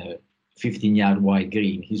fairway and a 15-yard wide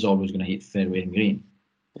green, he's always going to hit fairway and green.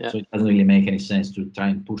 So it doesn't really make any sense to try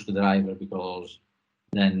and push the driver because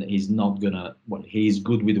then he's not going to, he's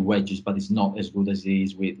good with the wedges, but it's not as good as he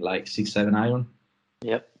is with like 6-7 iron.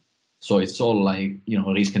 So it's all like,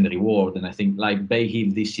 risk and reward. And I think like Bay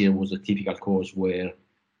Hill this year was a typical course where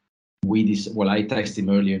I texted him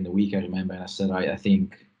earlier in the week, I remember, and I said, I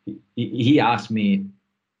think he asked me,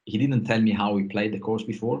 he didn't tell me how he played the course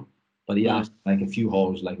before, but he asked like a few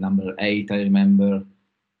holes, like number 8, I remember,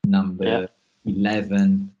 number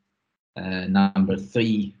 11, number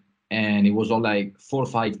 3. And it was all like 4 or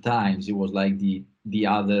 5 times. It was like the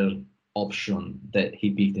other option that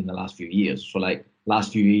he picked in the last few years. So like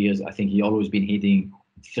last few years, I think he always been hitting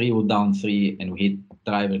 3 wood down 3 and we hit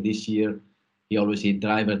driver this year. He always hit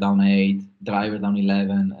driver down 8, driver down 11.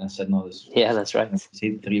 And I said, no, that's right.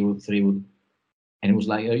 Hit 3 wood. And it was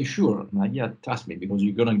like, are you sure? I'm like, yeah, trust me, because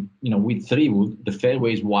you're going to, with 3 wood, the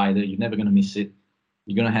fairway is wider. You're never going to miss it.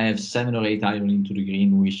 You're going to have 7 or 8 iron into the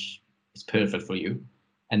green, which is perfect for you.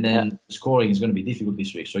 And then scoring is going to be difficult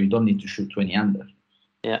this week, so you don't need to shoot 20 under.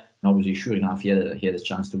 And obviously, sure enough, he had a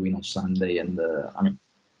chance to win on Sunday. And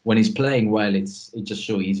when he's playing well, it's just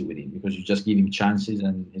so easy with him because you just give him chances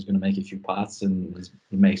and he's going to make a few putts and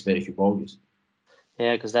he makes very few bogeys.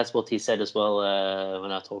 Yeah, because that's what he said as well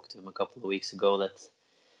when I talked to him a couple of weeks ago, that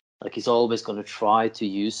like he's always going to try to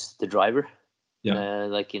use the driver.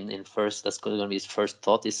 Like in first, that's going to be his first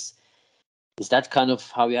thought. Is that kind of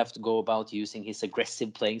how you have to go about using his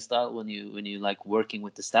aggressive playing style when you like working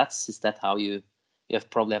with the stats? Is that how you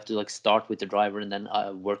probably have to like start with the driver and then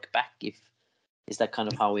work back? Is that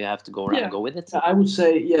kind of how we have to go around and go with it? I would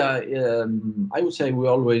say we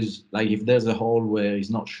always, like if there's a hole where he's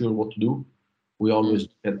not sure what to do, we always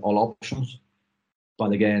get all options.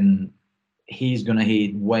 But again, he's gonna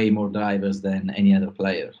hit way more drivers than any other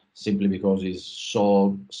player. simply because he's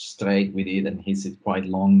so straight with it and hits it quite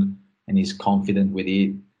long and he's confident with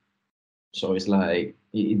it. So it's like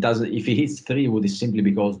it doesn't. If he hits 3-wood, it's simply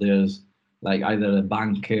because there's like either a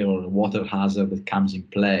bunker or a water hazard that comes in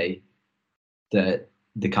play that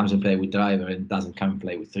comes in play with driver and doesn't come in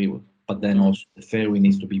play with 3-wood. But then also the fairway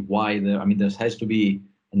needs to be wider. I mean, there has to be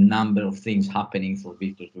a number of things happening for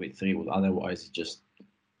Viktor to hit 3-wood. Otherwise, it's just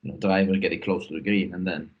driver getting close to the green and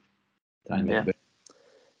then try and make it.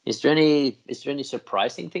 Is there any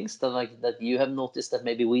surprising things that you have noticed that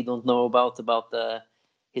maybe we don't know about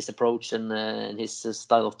his approach and his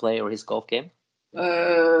style of play or his golf game?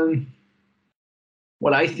 Well,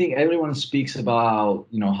 I think everyone speaks about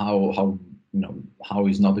how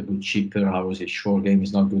he's not a good chipper, how his short game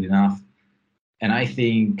is not good enough, and I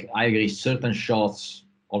think I agree. Certain shots,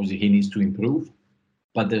 obviously, he needs to improve,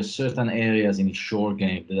 but there's certain areas in his short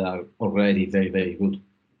game that are already very, very good.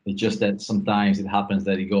 It's just that sometimes it happens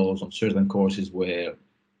that he goes on certain courses where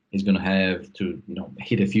he's going to have to,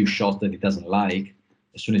 hit a few shots that he doesn't like.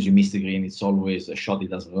 As soon as you miss the green, it's always a shot he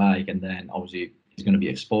doesn't like, and then obviously he's going to be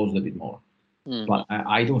exposed a bit more. But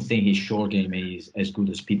I don't think his short game is as good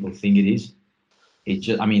as people think it is. It's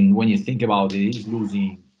just, I mean, when you think about it, he's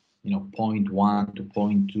losing, 0.1 to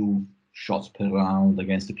 0.2 shots per round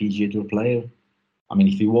against a PGA Tour player. I mean,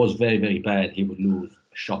 if he was very, very bad, he would lose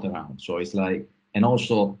a shot a round. So it's like, and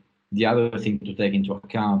also the other thing to take into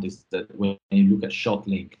account is that when you look at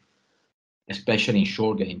ShotLink, especially in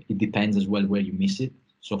short game, it depends as well where you miss it.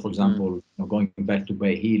 So, for example, going back to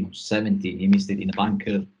Bay Hill on 17, he missed it in a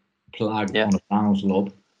bunker, plugged on a down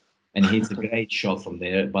slope, and he hits a great shot from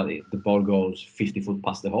there, but the ball goes 50 foot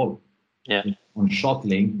past the hole. Yeah. On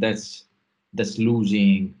ShotLink, that's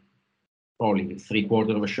losing probably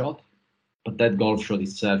 3/4 of a shot, but that golf shot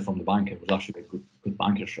itself from the bunker was actually a good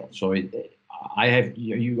bunker shot. So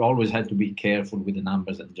you always have to be careful with the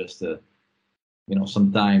numbers and just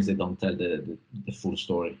sometimes they don't tell the full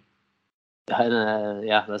story.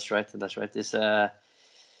 Yeah, that's right.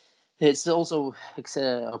 It's also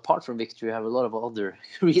apart from Viktor, you have a lot of other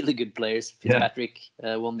really good players. Fitzpatrick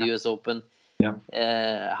won the US Open. Yeah.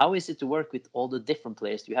 How is it to work with all the different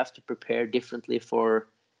players? Do you have to prepare differently for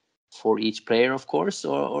each player, of course,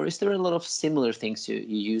 or is there a lot of similar things you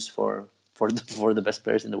use for the best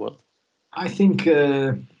players in the world? I think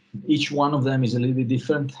each one of them is a little bit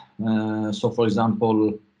different. So, for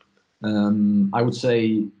example, I would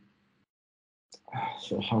say.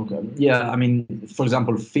 I mean, for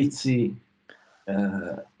example, Fitzy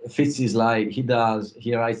is like he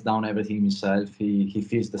writes down everything himself. He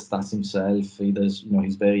feels the stats himself. He does,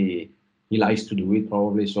 he likes to do it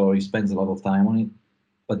probably, so he spends a lot of time on it.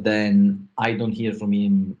 But then I don't hear from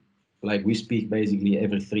him, like we speak basically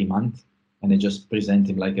every 3 months, and I just present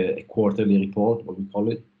him like a quarterly report, what we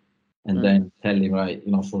call it, and then tell him, right,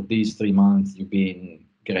 for these 3 months you've been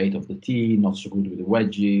great off the tee, not so good with the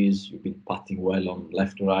wedges, you've been putting well on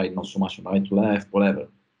left to right, not so much on right to left, whatever.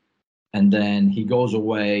 And then he goes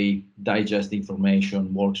away, digests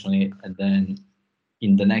information, works on it, and then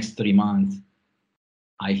in the next 3 months,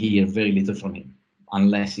 I hear very little from him,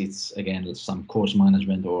 unless it's, again, some course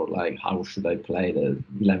management or like, how should I play the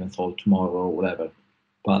 11th hole tomorrow or whatever.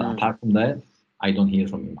 But apart from that, I don't hear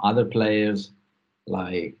from him. Other players,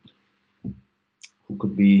 like, who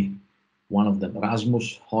could be one of them,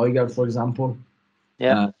 Rasmus Højgaard, for example.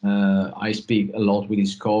 Yeah. I speak a lot with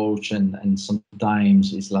his coach, and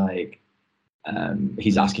sometimes it's like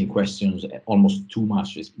he's asking questions almost too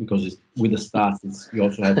much. It's because with the stats, you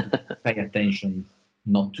also have to pay attention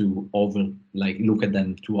not to look at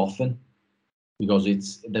them too often, because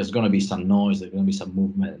there's going to be some noise, there's going to be some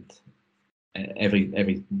movement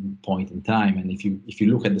every point in time. And if you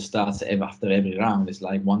look at the stats after every round, it's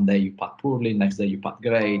like one day you putt poorly, next day you putt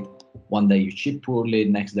great, one day you chip poorly,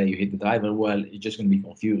 next day you hit the driver well. You're just going to be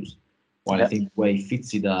confused. What I think the way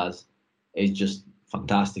Fitzy does is just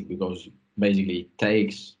fantastic, because basically it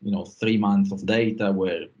takes 3 months of data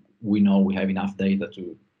where we know we have enough data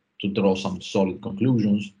to draw some solid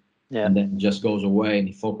conclusions, and then just goes away and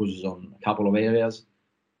he focuses on a couple of areas.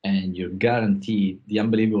 And you're guaranteed, the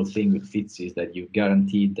unbelievable thing with Fitzy is that you're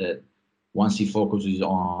guaranteed that once he focuses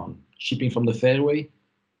on chipping from the fairway,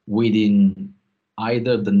 within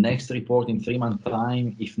either the next report in 3 months'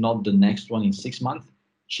 time, if not the next one in 6 months,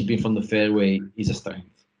 chipping from the fairway is a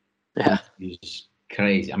strength. Yeah. It's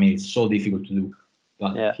crazy. I mean, it's so difficult to do,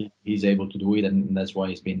 but he's able to do it, and that's why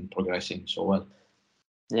he's been progressing so well.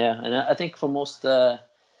 Yeah, and I think for most...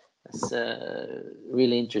 It's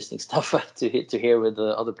really interesting stuff to hear with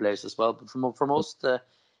the other players as well. But for most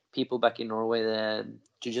people back in Norway,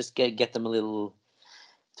 to just get them a little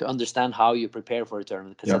understand how you prepare for a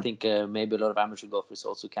tournament, because I think maybe a lot of amateur golfers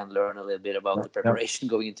also can learn a little bit about the preparation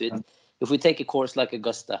going into it. If we take a course like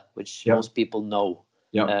Augusta, which most people know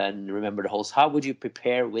and remember the holes, how would you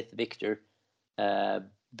prepare with Viktor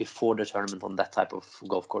before the tournament on that type of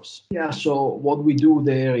golf course? Yeah, so what we do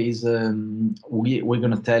there is we're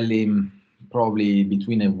going to tell him probably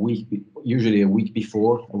usually a week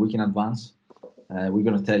before, a week in advance. We're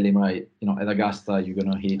going to tell him, right, at Augusta, you're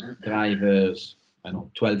going to hit drivers,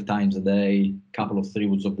 12 times a day, couple of 3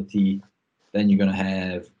 woods of the tee. Then you're going to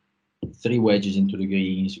have 3 wedges into the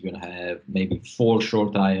greens. You're going to have maybe 4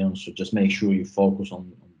 short irons. So just make sure you focus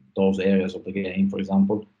on those areas of the game, for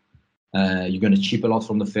example. You're going to chip a lot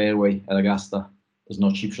from the fairway at Augusta. There's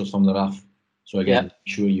no chip shots from the rough. So again, make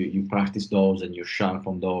sure you practice those and you're sharp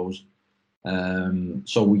on those.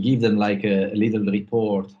 So we give them like a little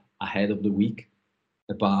report ahead of the week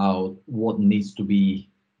about what needs to be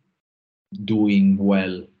doing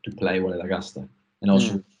well to play well at Augusta. And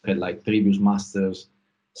also look at like previous Masters,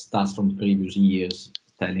 stats from previous years,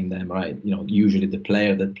 telling them, right, usually the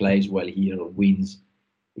player that plays well here or wins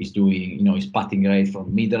is doing, he's putting great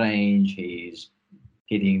from mid-range, he's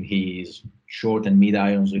hitting his short and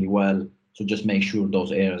mid-irons really well. So just make sure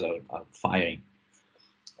those areas are firing.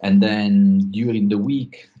 And then during the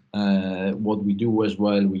week, what we do as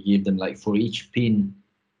well, we give them like for each pin,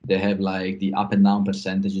 they have like the up and down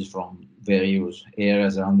percentages from various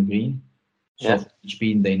areas around the green. So for each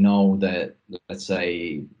pin, they know that, let's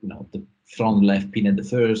say, the front left pin at the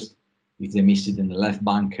first, if they miss it in the left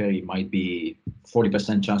bunker, it might be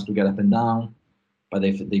 40% chance to get up and down. But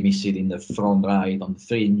if they miss it in the front right on the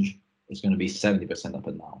fringe, it's going to be 70% up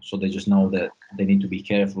and down. So they just know that they need to be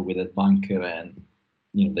careful with that bunker, and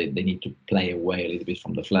they need to play away a little bit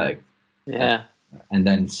from the flag. Yeah. And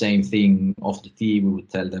then same thing off the tee, we would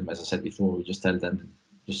tell them, as I said before, we just tell them,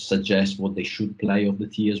 just suggest what they should play off the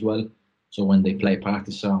tee as well. So when they play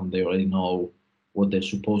practice round, they already know what they're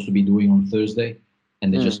supposed to be doing on Thursday.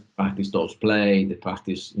 And they just practice those play. They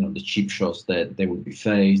practice, the chip shots that they would be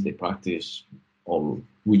faced. They practice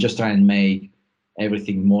we just try and make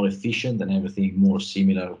everything more efficient and everything more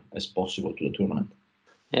similar as possible to the tournament.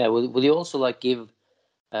 Yeah. Will you also like give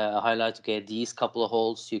a highlight? Okay, these couple of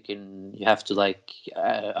holes you have to like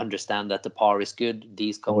understand that the par is good.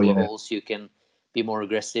 These couple of holes you can be more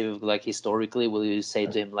aggressive. Like historically, will you say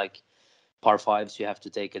to him like par 5s you have to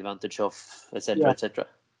take advantage of, etc., etc.?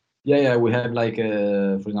 Yeah. We have like,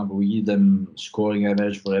 for example, we give them scoring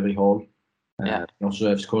average for every hole. We also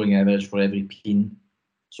have scoring average for every pin.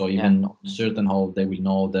 So even on a certain hole, they will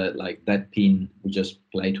know that like that pin we just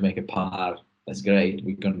play to make a par. That's great.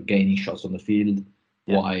 We're going to gain shots on the field.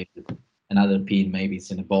 While another pin, maybe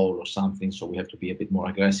it's in a bowl or something. So we have to be a bit more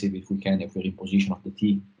aggressive if we can, if we're in position of the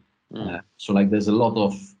tee. So like there's a lot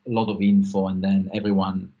of info, and then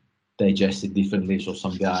everyone digests it differently. So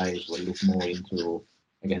some guys will look more into,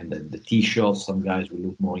 again, the tee shots. Some guys will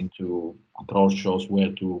look more into approach shots,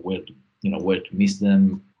 where to miss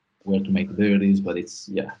them, where to make birdies. But it's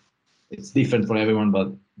different for everyone.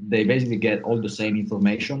 But they basically get all the same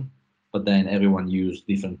information, but then everyone use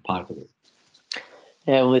different part of it.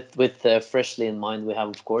 Yeah, with Freshly in mind, we have,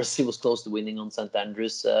 of course, he was close to winning on St.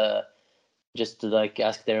 Andrews. Just to like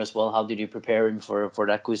ask there as well, how did you prepare him for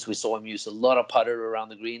that quiz? We saw him use a lot of putter around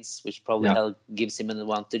the greens, which probably gives him an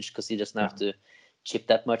advantage because he doesn't have to chip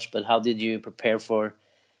that much. But how did you prepare for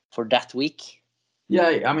that week?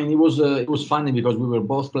 Yeah, I mean, it was funny because we were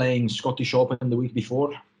both playing Scottish Open the week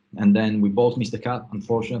before, and then we both missed the cut,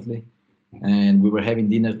 unfortunately. And we were having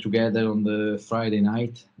dinner together on the Friday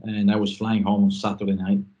night, and I was flying home on Saturday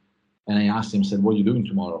night. And I asked him, said, "What are you doing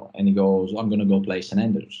tomorrow?" And he goes, "I'm going to go play St.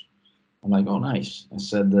 Andrews." I'm like, "Oh, nice." I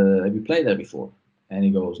said, "Have you played there before?" And he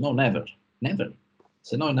goes, "No, never." I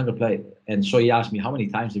said, "No, I never played." And so he asked me, "How many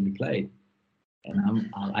times have you played?" And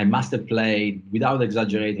I must have played, without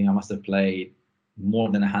exaggerating, I must have played more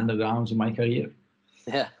than 100 rounds in my career.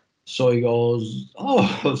 Yeah. So he goes,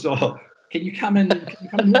 "Oh, so can you come and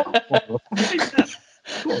walk?"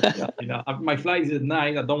 Cool. Yeah, my flight is at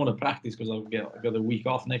night. I don't want to practice because I've got a week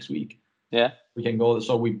off next week. Yeah. We can go.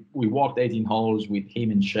 So we walked 18 holes with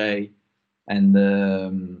him and Shay. And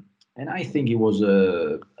I think it was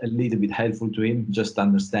a little bit helpful to him, just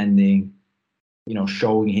understanding,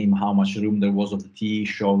 showing him how much room there was of the tee,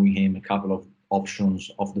 showing him a couple of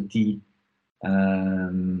options of the tee,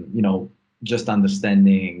 just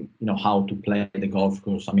understanding, how to play the golf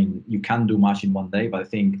course. I mean, you can't do much in one day, but I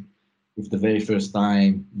think if the very first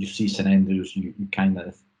time you see St. Andrews, you kind of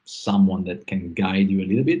have someone that can guide you a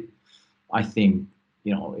little bit. I think,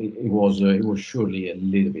 it was surely a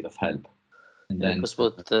little bit of help. And then, because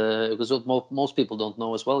what most people don't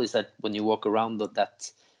know as well is that when you walk around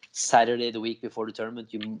that Saturday, the week before the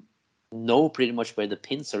tournament, you know pretty much where the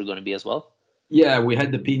pins are going to be as well. Yeah, we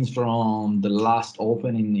had the pins from the last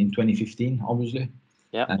Open in 2015, obviously.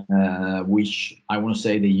 Yeah. Which I want to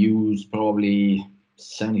say they use probably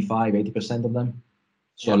 75-80% of them.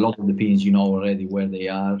 So a lot of the pins, you know already where they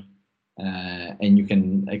are. And you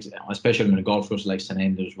can, especially on a golf course like St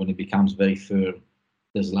Andrews, when it becomes very firm,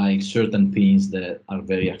 there's like certain pins that are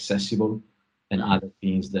very accessible and other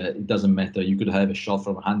pins that it doesn't matter. You could have a shot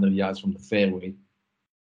from 100 yards from the fairway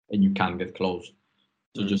and you can't get close.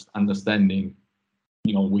 So just understanding,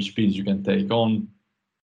 you know, which pins you can take on,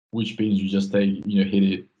 which pins you just take, you know, hit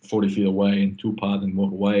it 40 feet away and 2-putt and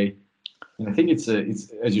walk away. And I think it's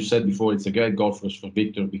as you said before, it's a great golf course for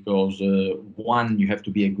Viktor because one, you have to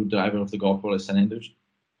be a good driver of the golf course at St Andrews.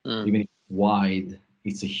 Even if it's wide,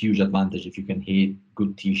 it's a huge advantage if you can hit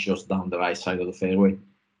good tee shots down the right side of the fairway.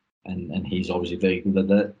 And he's obviously very good at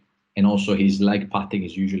that. And also his leg putting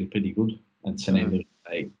is usually pretty good at St Andrews.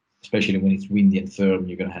 Like, especially when it's windy and firm,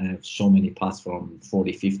 you're going to have so many putts from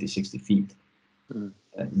 40, 50, 60 feet.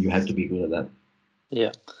 You have to be good at that.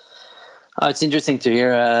 Yeah. It's interesting to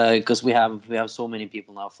hear because we have so many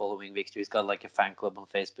people now following Viktor. He's got like a fan club on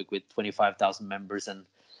Facebook with 25,000 members, and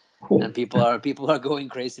people are going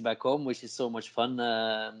crazy back home, which is so much fun.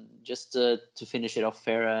 Just to finish it off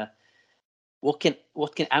here, what can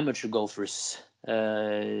amateur golfers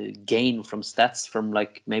gain from stats, from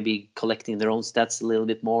like maybe collecting their own stats a little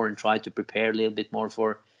bit more and try to prepare a little bit more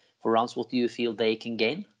for rounds? What do you feel they can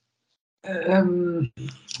gain?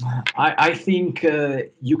 I think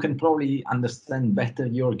you can probably understand better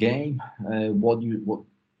your game.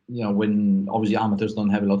 When obviously amateurs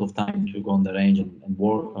don't have a lot of time to go on the range and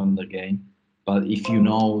work on the game. But if you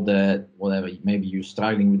know that maybe you're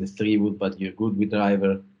struggling with the 3-wood, but you're good with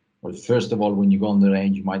driver. Well, first of all, when you go on the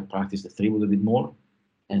range, you might practice the 3-wood a bit more.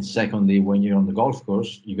 And secondly, when you're on the golf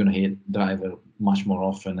course, you're going to hit driver much more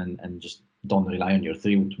often and just don't rely on your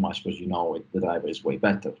 3-wood too much because you know the driver is way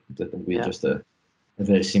better. That would be just a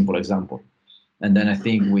very simple example. And then I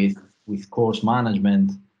think with course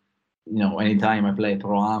management, you know, anytime I play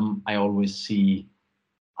Pro-Am, I always see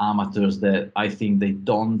amateurs that I think they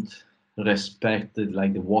don't respect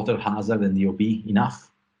like the water hazard and the OB enough.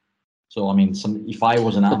 So, I mean, if I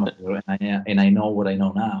was an amateur and I know what I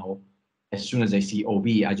know now, as soon as I see OB,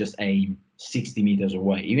 I just aim 60 meters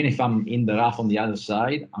away. Even if I'm in the rough on the other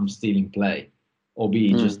side, I'm still in play. OB,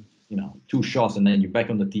 just, you know, 2 shots and then you're back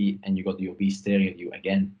on the tee and you got the OB staring at you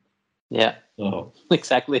again. Yeah, so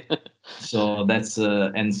exactly. So that's,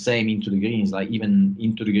 and same into the greens, like even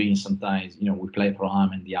into the greens sometimes, you know, we play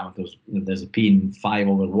Pro-Am and the amateurs, you know, there's a pin 5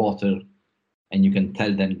 over water and you can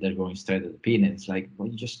tell them they're going straight at the pin. And it's like, well,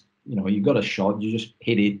 you got a shot, you just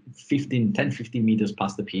hit it 10, 15 meters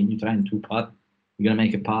past the pin, you try and 2-putt, you're going to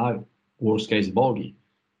make a par, worst case bogey.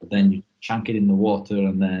 But then you chunk it in the water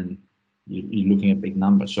and then you're looking at big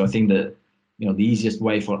numbers. So I think that, you know, the easiest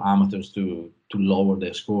way for amateurs to lower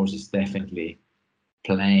their scores is definitely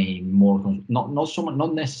playing more, not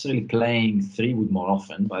necessarily playing 3-wood more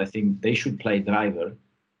often, but I think they should play driver,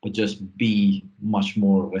 but just be much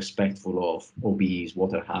more respectful of OBs,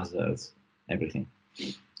 water hazards, everything.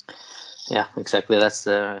 Yeah, exactly.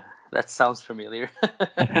 That sounds familiar.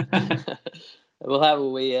 We'll have a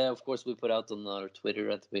way. Of course, we put out on our Twitter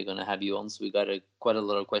that we're going to have you on. So we got quite a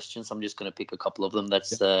lot of questions. I'm just going to pick a couple of them.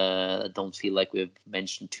 Don't feel like we've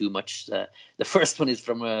mentioned too much. The first one is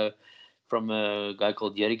from a guy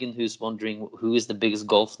called Jørgen, who's wondering who is the biggest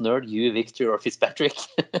golf nerd, you, Viktor, or Fitzpatrick?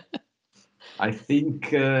 I think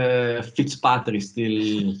Fitzpatrick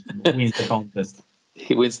still wins the contest.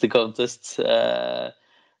 He wins the contest.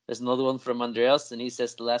 There's another one from Andreas, and he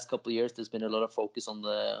says the last couple of years there's been a lot of focus on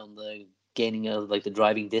the gaining of like the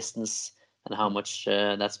driving distance and how much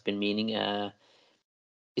that's been meaning.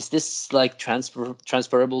 Is this like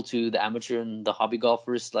transferable to the amateur and the hobby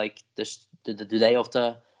golfers? Like, do they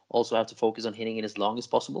also have to focus on hitting it as long as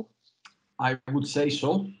possible? I would say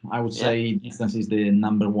so. I would say distance is the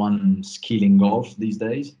number one skill in golf these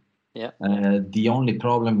days. Yeah. The only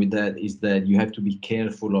problem with that is that you have to be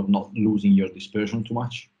careful of not losing your dispersion too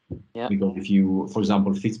much. Yeah. Because if you, for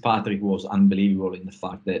example, Fitzpatrick was unbelievable in the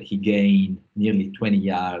fact that he gained nearly 20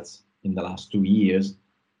 yards in the last 2 years,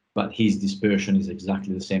 but his dispersion is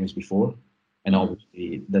exactly the same as before. And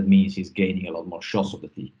obviously that means he's gaining a lot more shots of the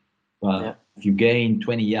tee. But if you gain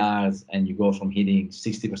 20 yards and you go from hitting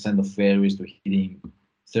 60% of fairways to hitting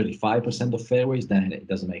 35% of fairways, then it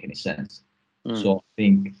doesn't make any sense. So I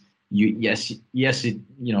think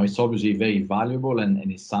it's obviously very valuable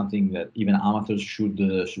and it's something that even amateurs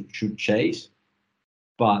should chase,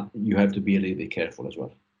 but you have to be a little bit careful as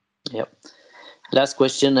well. Yep. Last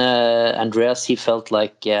question, Andreas. He felt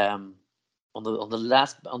like on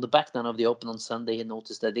the back nine of the Open on Sunday, he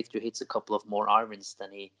noticed that Viktor hits a couple of more irons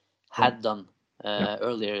than he had done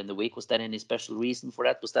earlier in the week. Was that any special reason for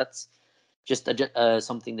that? Was that just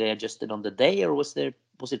something they adjusted on the day, or was it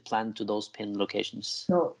planned to those pin locations?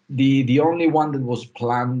 No, the only one that was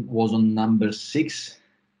planned was on number 6,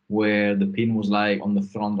 where the pin was like on the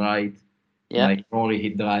front right. Yeah. Like Rory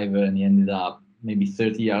hit driver and he ended up maybe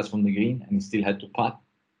 30 yards from the green and he still had to putt.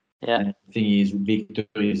 Yeah. And the thing is, Viktor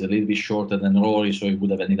is a little bit shorter than Rory, so he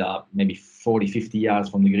would have ended up maybe 40, 50 yards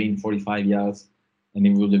from the green, 45 yards, and it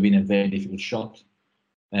would have been a very difficult shot.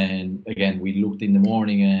 And again, we looked in the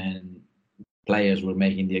morning and players were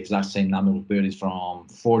making the exact same number of birdies from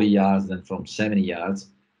 40 yards than from 70 yards.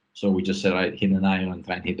 So we just said, right, hit an iron and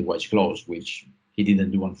try and hit the wedge close, which he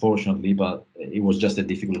didn't do, unfortunately, but it was just a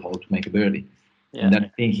difficult hole to make a birdie. Yeah. And then I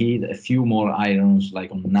think he hit a few more irons,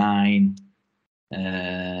 like on 9,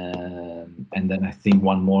 and then I think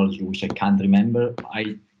one more, which I can't remember.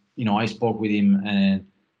 I spoke with him, and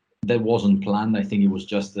that wasn't planned. I think it was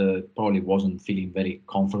just probably wasn't feeling very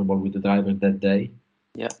comfortable with the driver that day.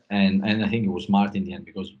 Yeah, and I think it was smart in the end,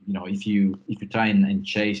 because if you try and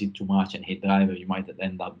chase it too much and hit driver, you might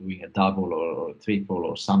end up doing a double or a triple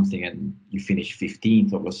or something, and you finish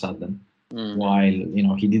 15th all of a sudden. While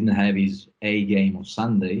he didn't have his A game on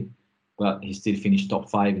Sunday, but he still finished top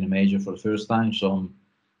 5 in a major for the first time. So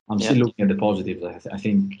I'm still looking at the positives. I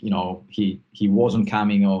think he wasn't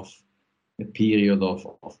coming off a period of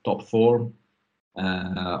top form.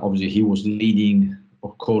 Obviously, he was leading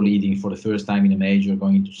or co-leading for the first time in a major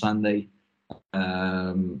going into Sunday.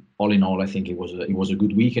 All in all, I think it was a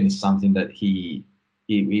good week, and it's something that he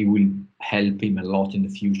will help him a lot in the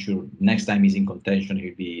future. Next time he's in contention,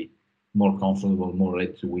 he'll be more comfortable, more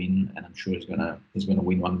ready to win, and I'm sure he's gonna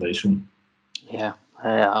win one very soon. Yeah,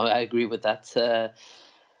 I agree with that.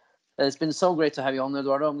 It's been so great to have you on,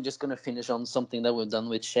 Eduardo. I'm just going to finish on something that we've done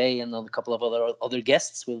with Shay and a couple of other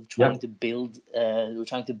guests. We're trying to build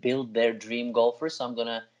their dream golfers. So I'm going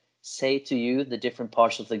to say to you the different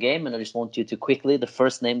parts of the game, and I just want you to quickly, the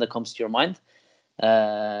first name that comes to your mind,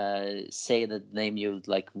 say the name you'd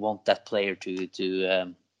want that player to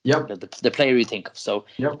the player you think of. So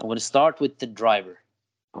I'm going to start with the driver.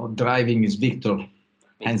 Driving is Viktor,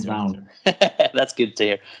 hands down. That's good to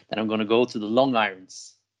hear. Then I'm going to go to the long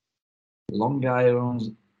irons. Long irons,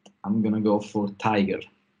 I'm going to go for Tiger.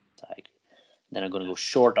 Then I'm going to go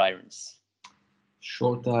short irons.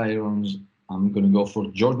 Short irons, I'm going to go for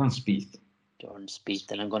Jordan Spieth.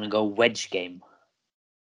 Then I'm going to go wedge game.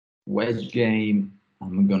 Wedge game,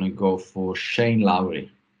 I'm going to go for Shane Lowry.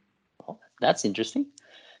 Oh, that's interesting.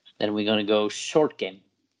 Then we're going to go short game.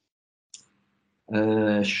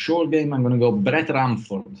 Short game, I'm going to go Brett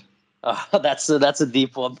Ramford. Oh, that's a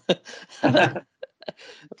deep one.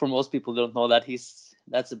 For most people who don't know that,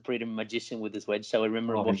 that's a pretty magician with his wedge. So I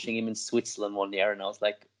remember watching him in Switzerland one year, and I was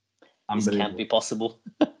like, this can't be possible.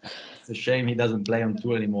 It's a shame he doesn't play on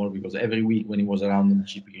tour anymore, because every week when he was around on the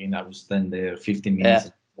Chippy Green, I would stand there 15 minutes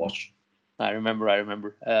and watch. I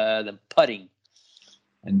remember. Then putting.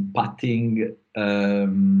 And putting,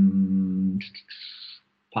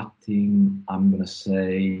 I'm going to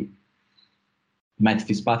say Matt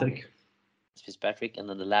Fitzpatrick. And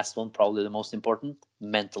then the last one, probably the most important,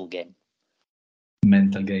 mental game.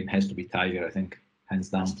 Mental game has to be Tiger, I think, hands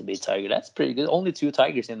down. Has to be Tiger. That's pretty good. Only 2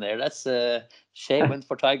 Tigers in there. That's Shay went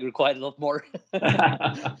for Tiger quite a lot more.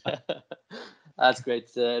 That's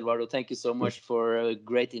great, Eduardo. Thank you so much for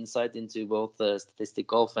great insight into both statistic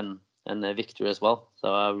golf and Viktor as well.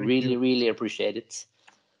 So I really appreciate it.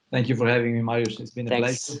 Thank you for having me, Marius. It's been a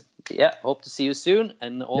pleasure. Yeah, hope to see you soon,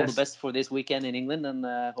 and all the best for this weekend in England, and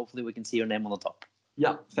hopefully we can see your name on the top.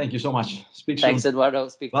 Yeah, thank you so much. Speak soon. Thanks, Eduardo.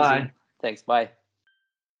 Speak to you soon. Thanks, bye.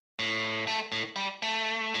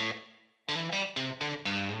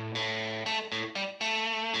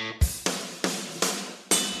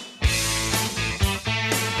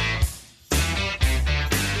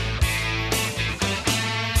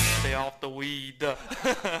 Stay off the weed.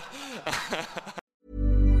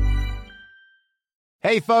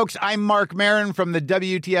 Hey, folks, I'm Mark Maron from the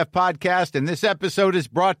WTF Podcast, and this episode is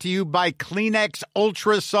brought to you by Kleenex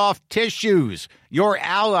Ultra Soft Tissues, your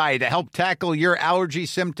ally to help tackle your allergy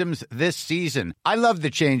symptoms this season. I love the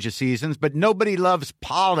change of seasons, but nobody loves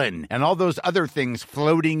pollen and all those other things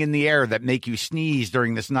floating in the air that make you sneeze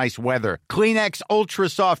during this nice weather. Kleenex Ultra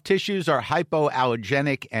Soft Tissues are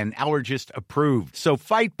hypoallergenic and allergist approved, so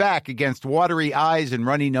fight back against watery eyes and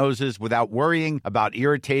runny noses without worrying about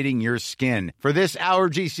irritating your skin. For this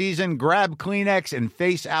allergy season, grab Kleenex and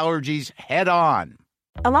face allergies head on.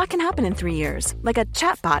 A lot can happen in 3 years, like a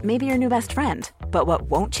chatbot may be your new best friend. But what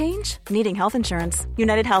won't change? Needing health insurance.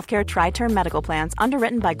 United Healthcare Tri-Term Medical Plans,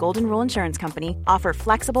 underwritten by Golden Rule Insurance Company, offer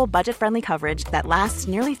flexible, budget-friendly coverage that lasts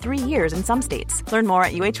nearly 3 years in some states. Learn more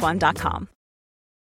at uh1.com.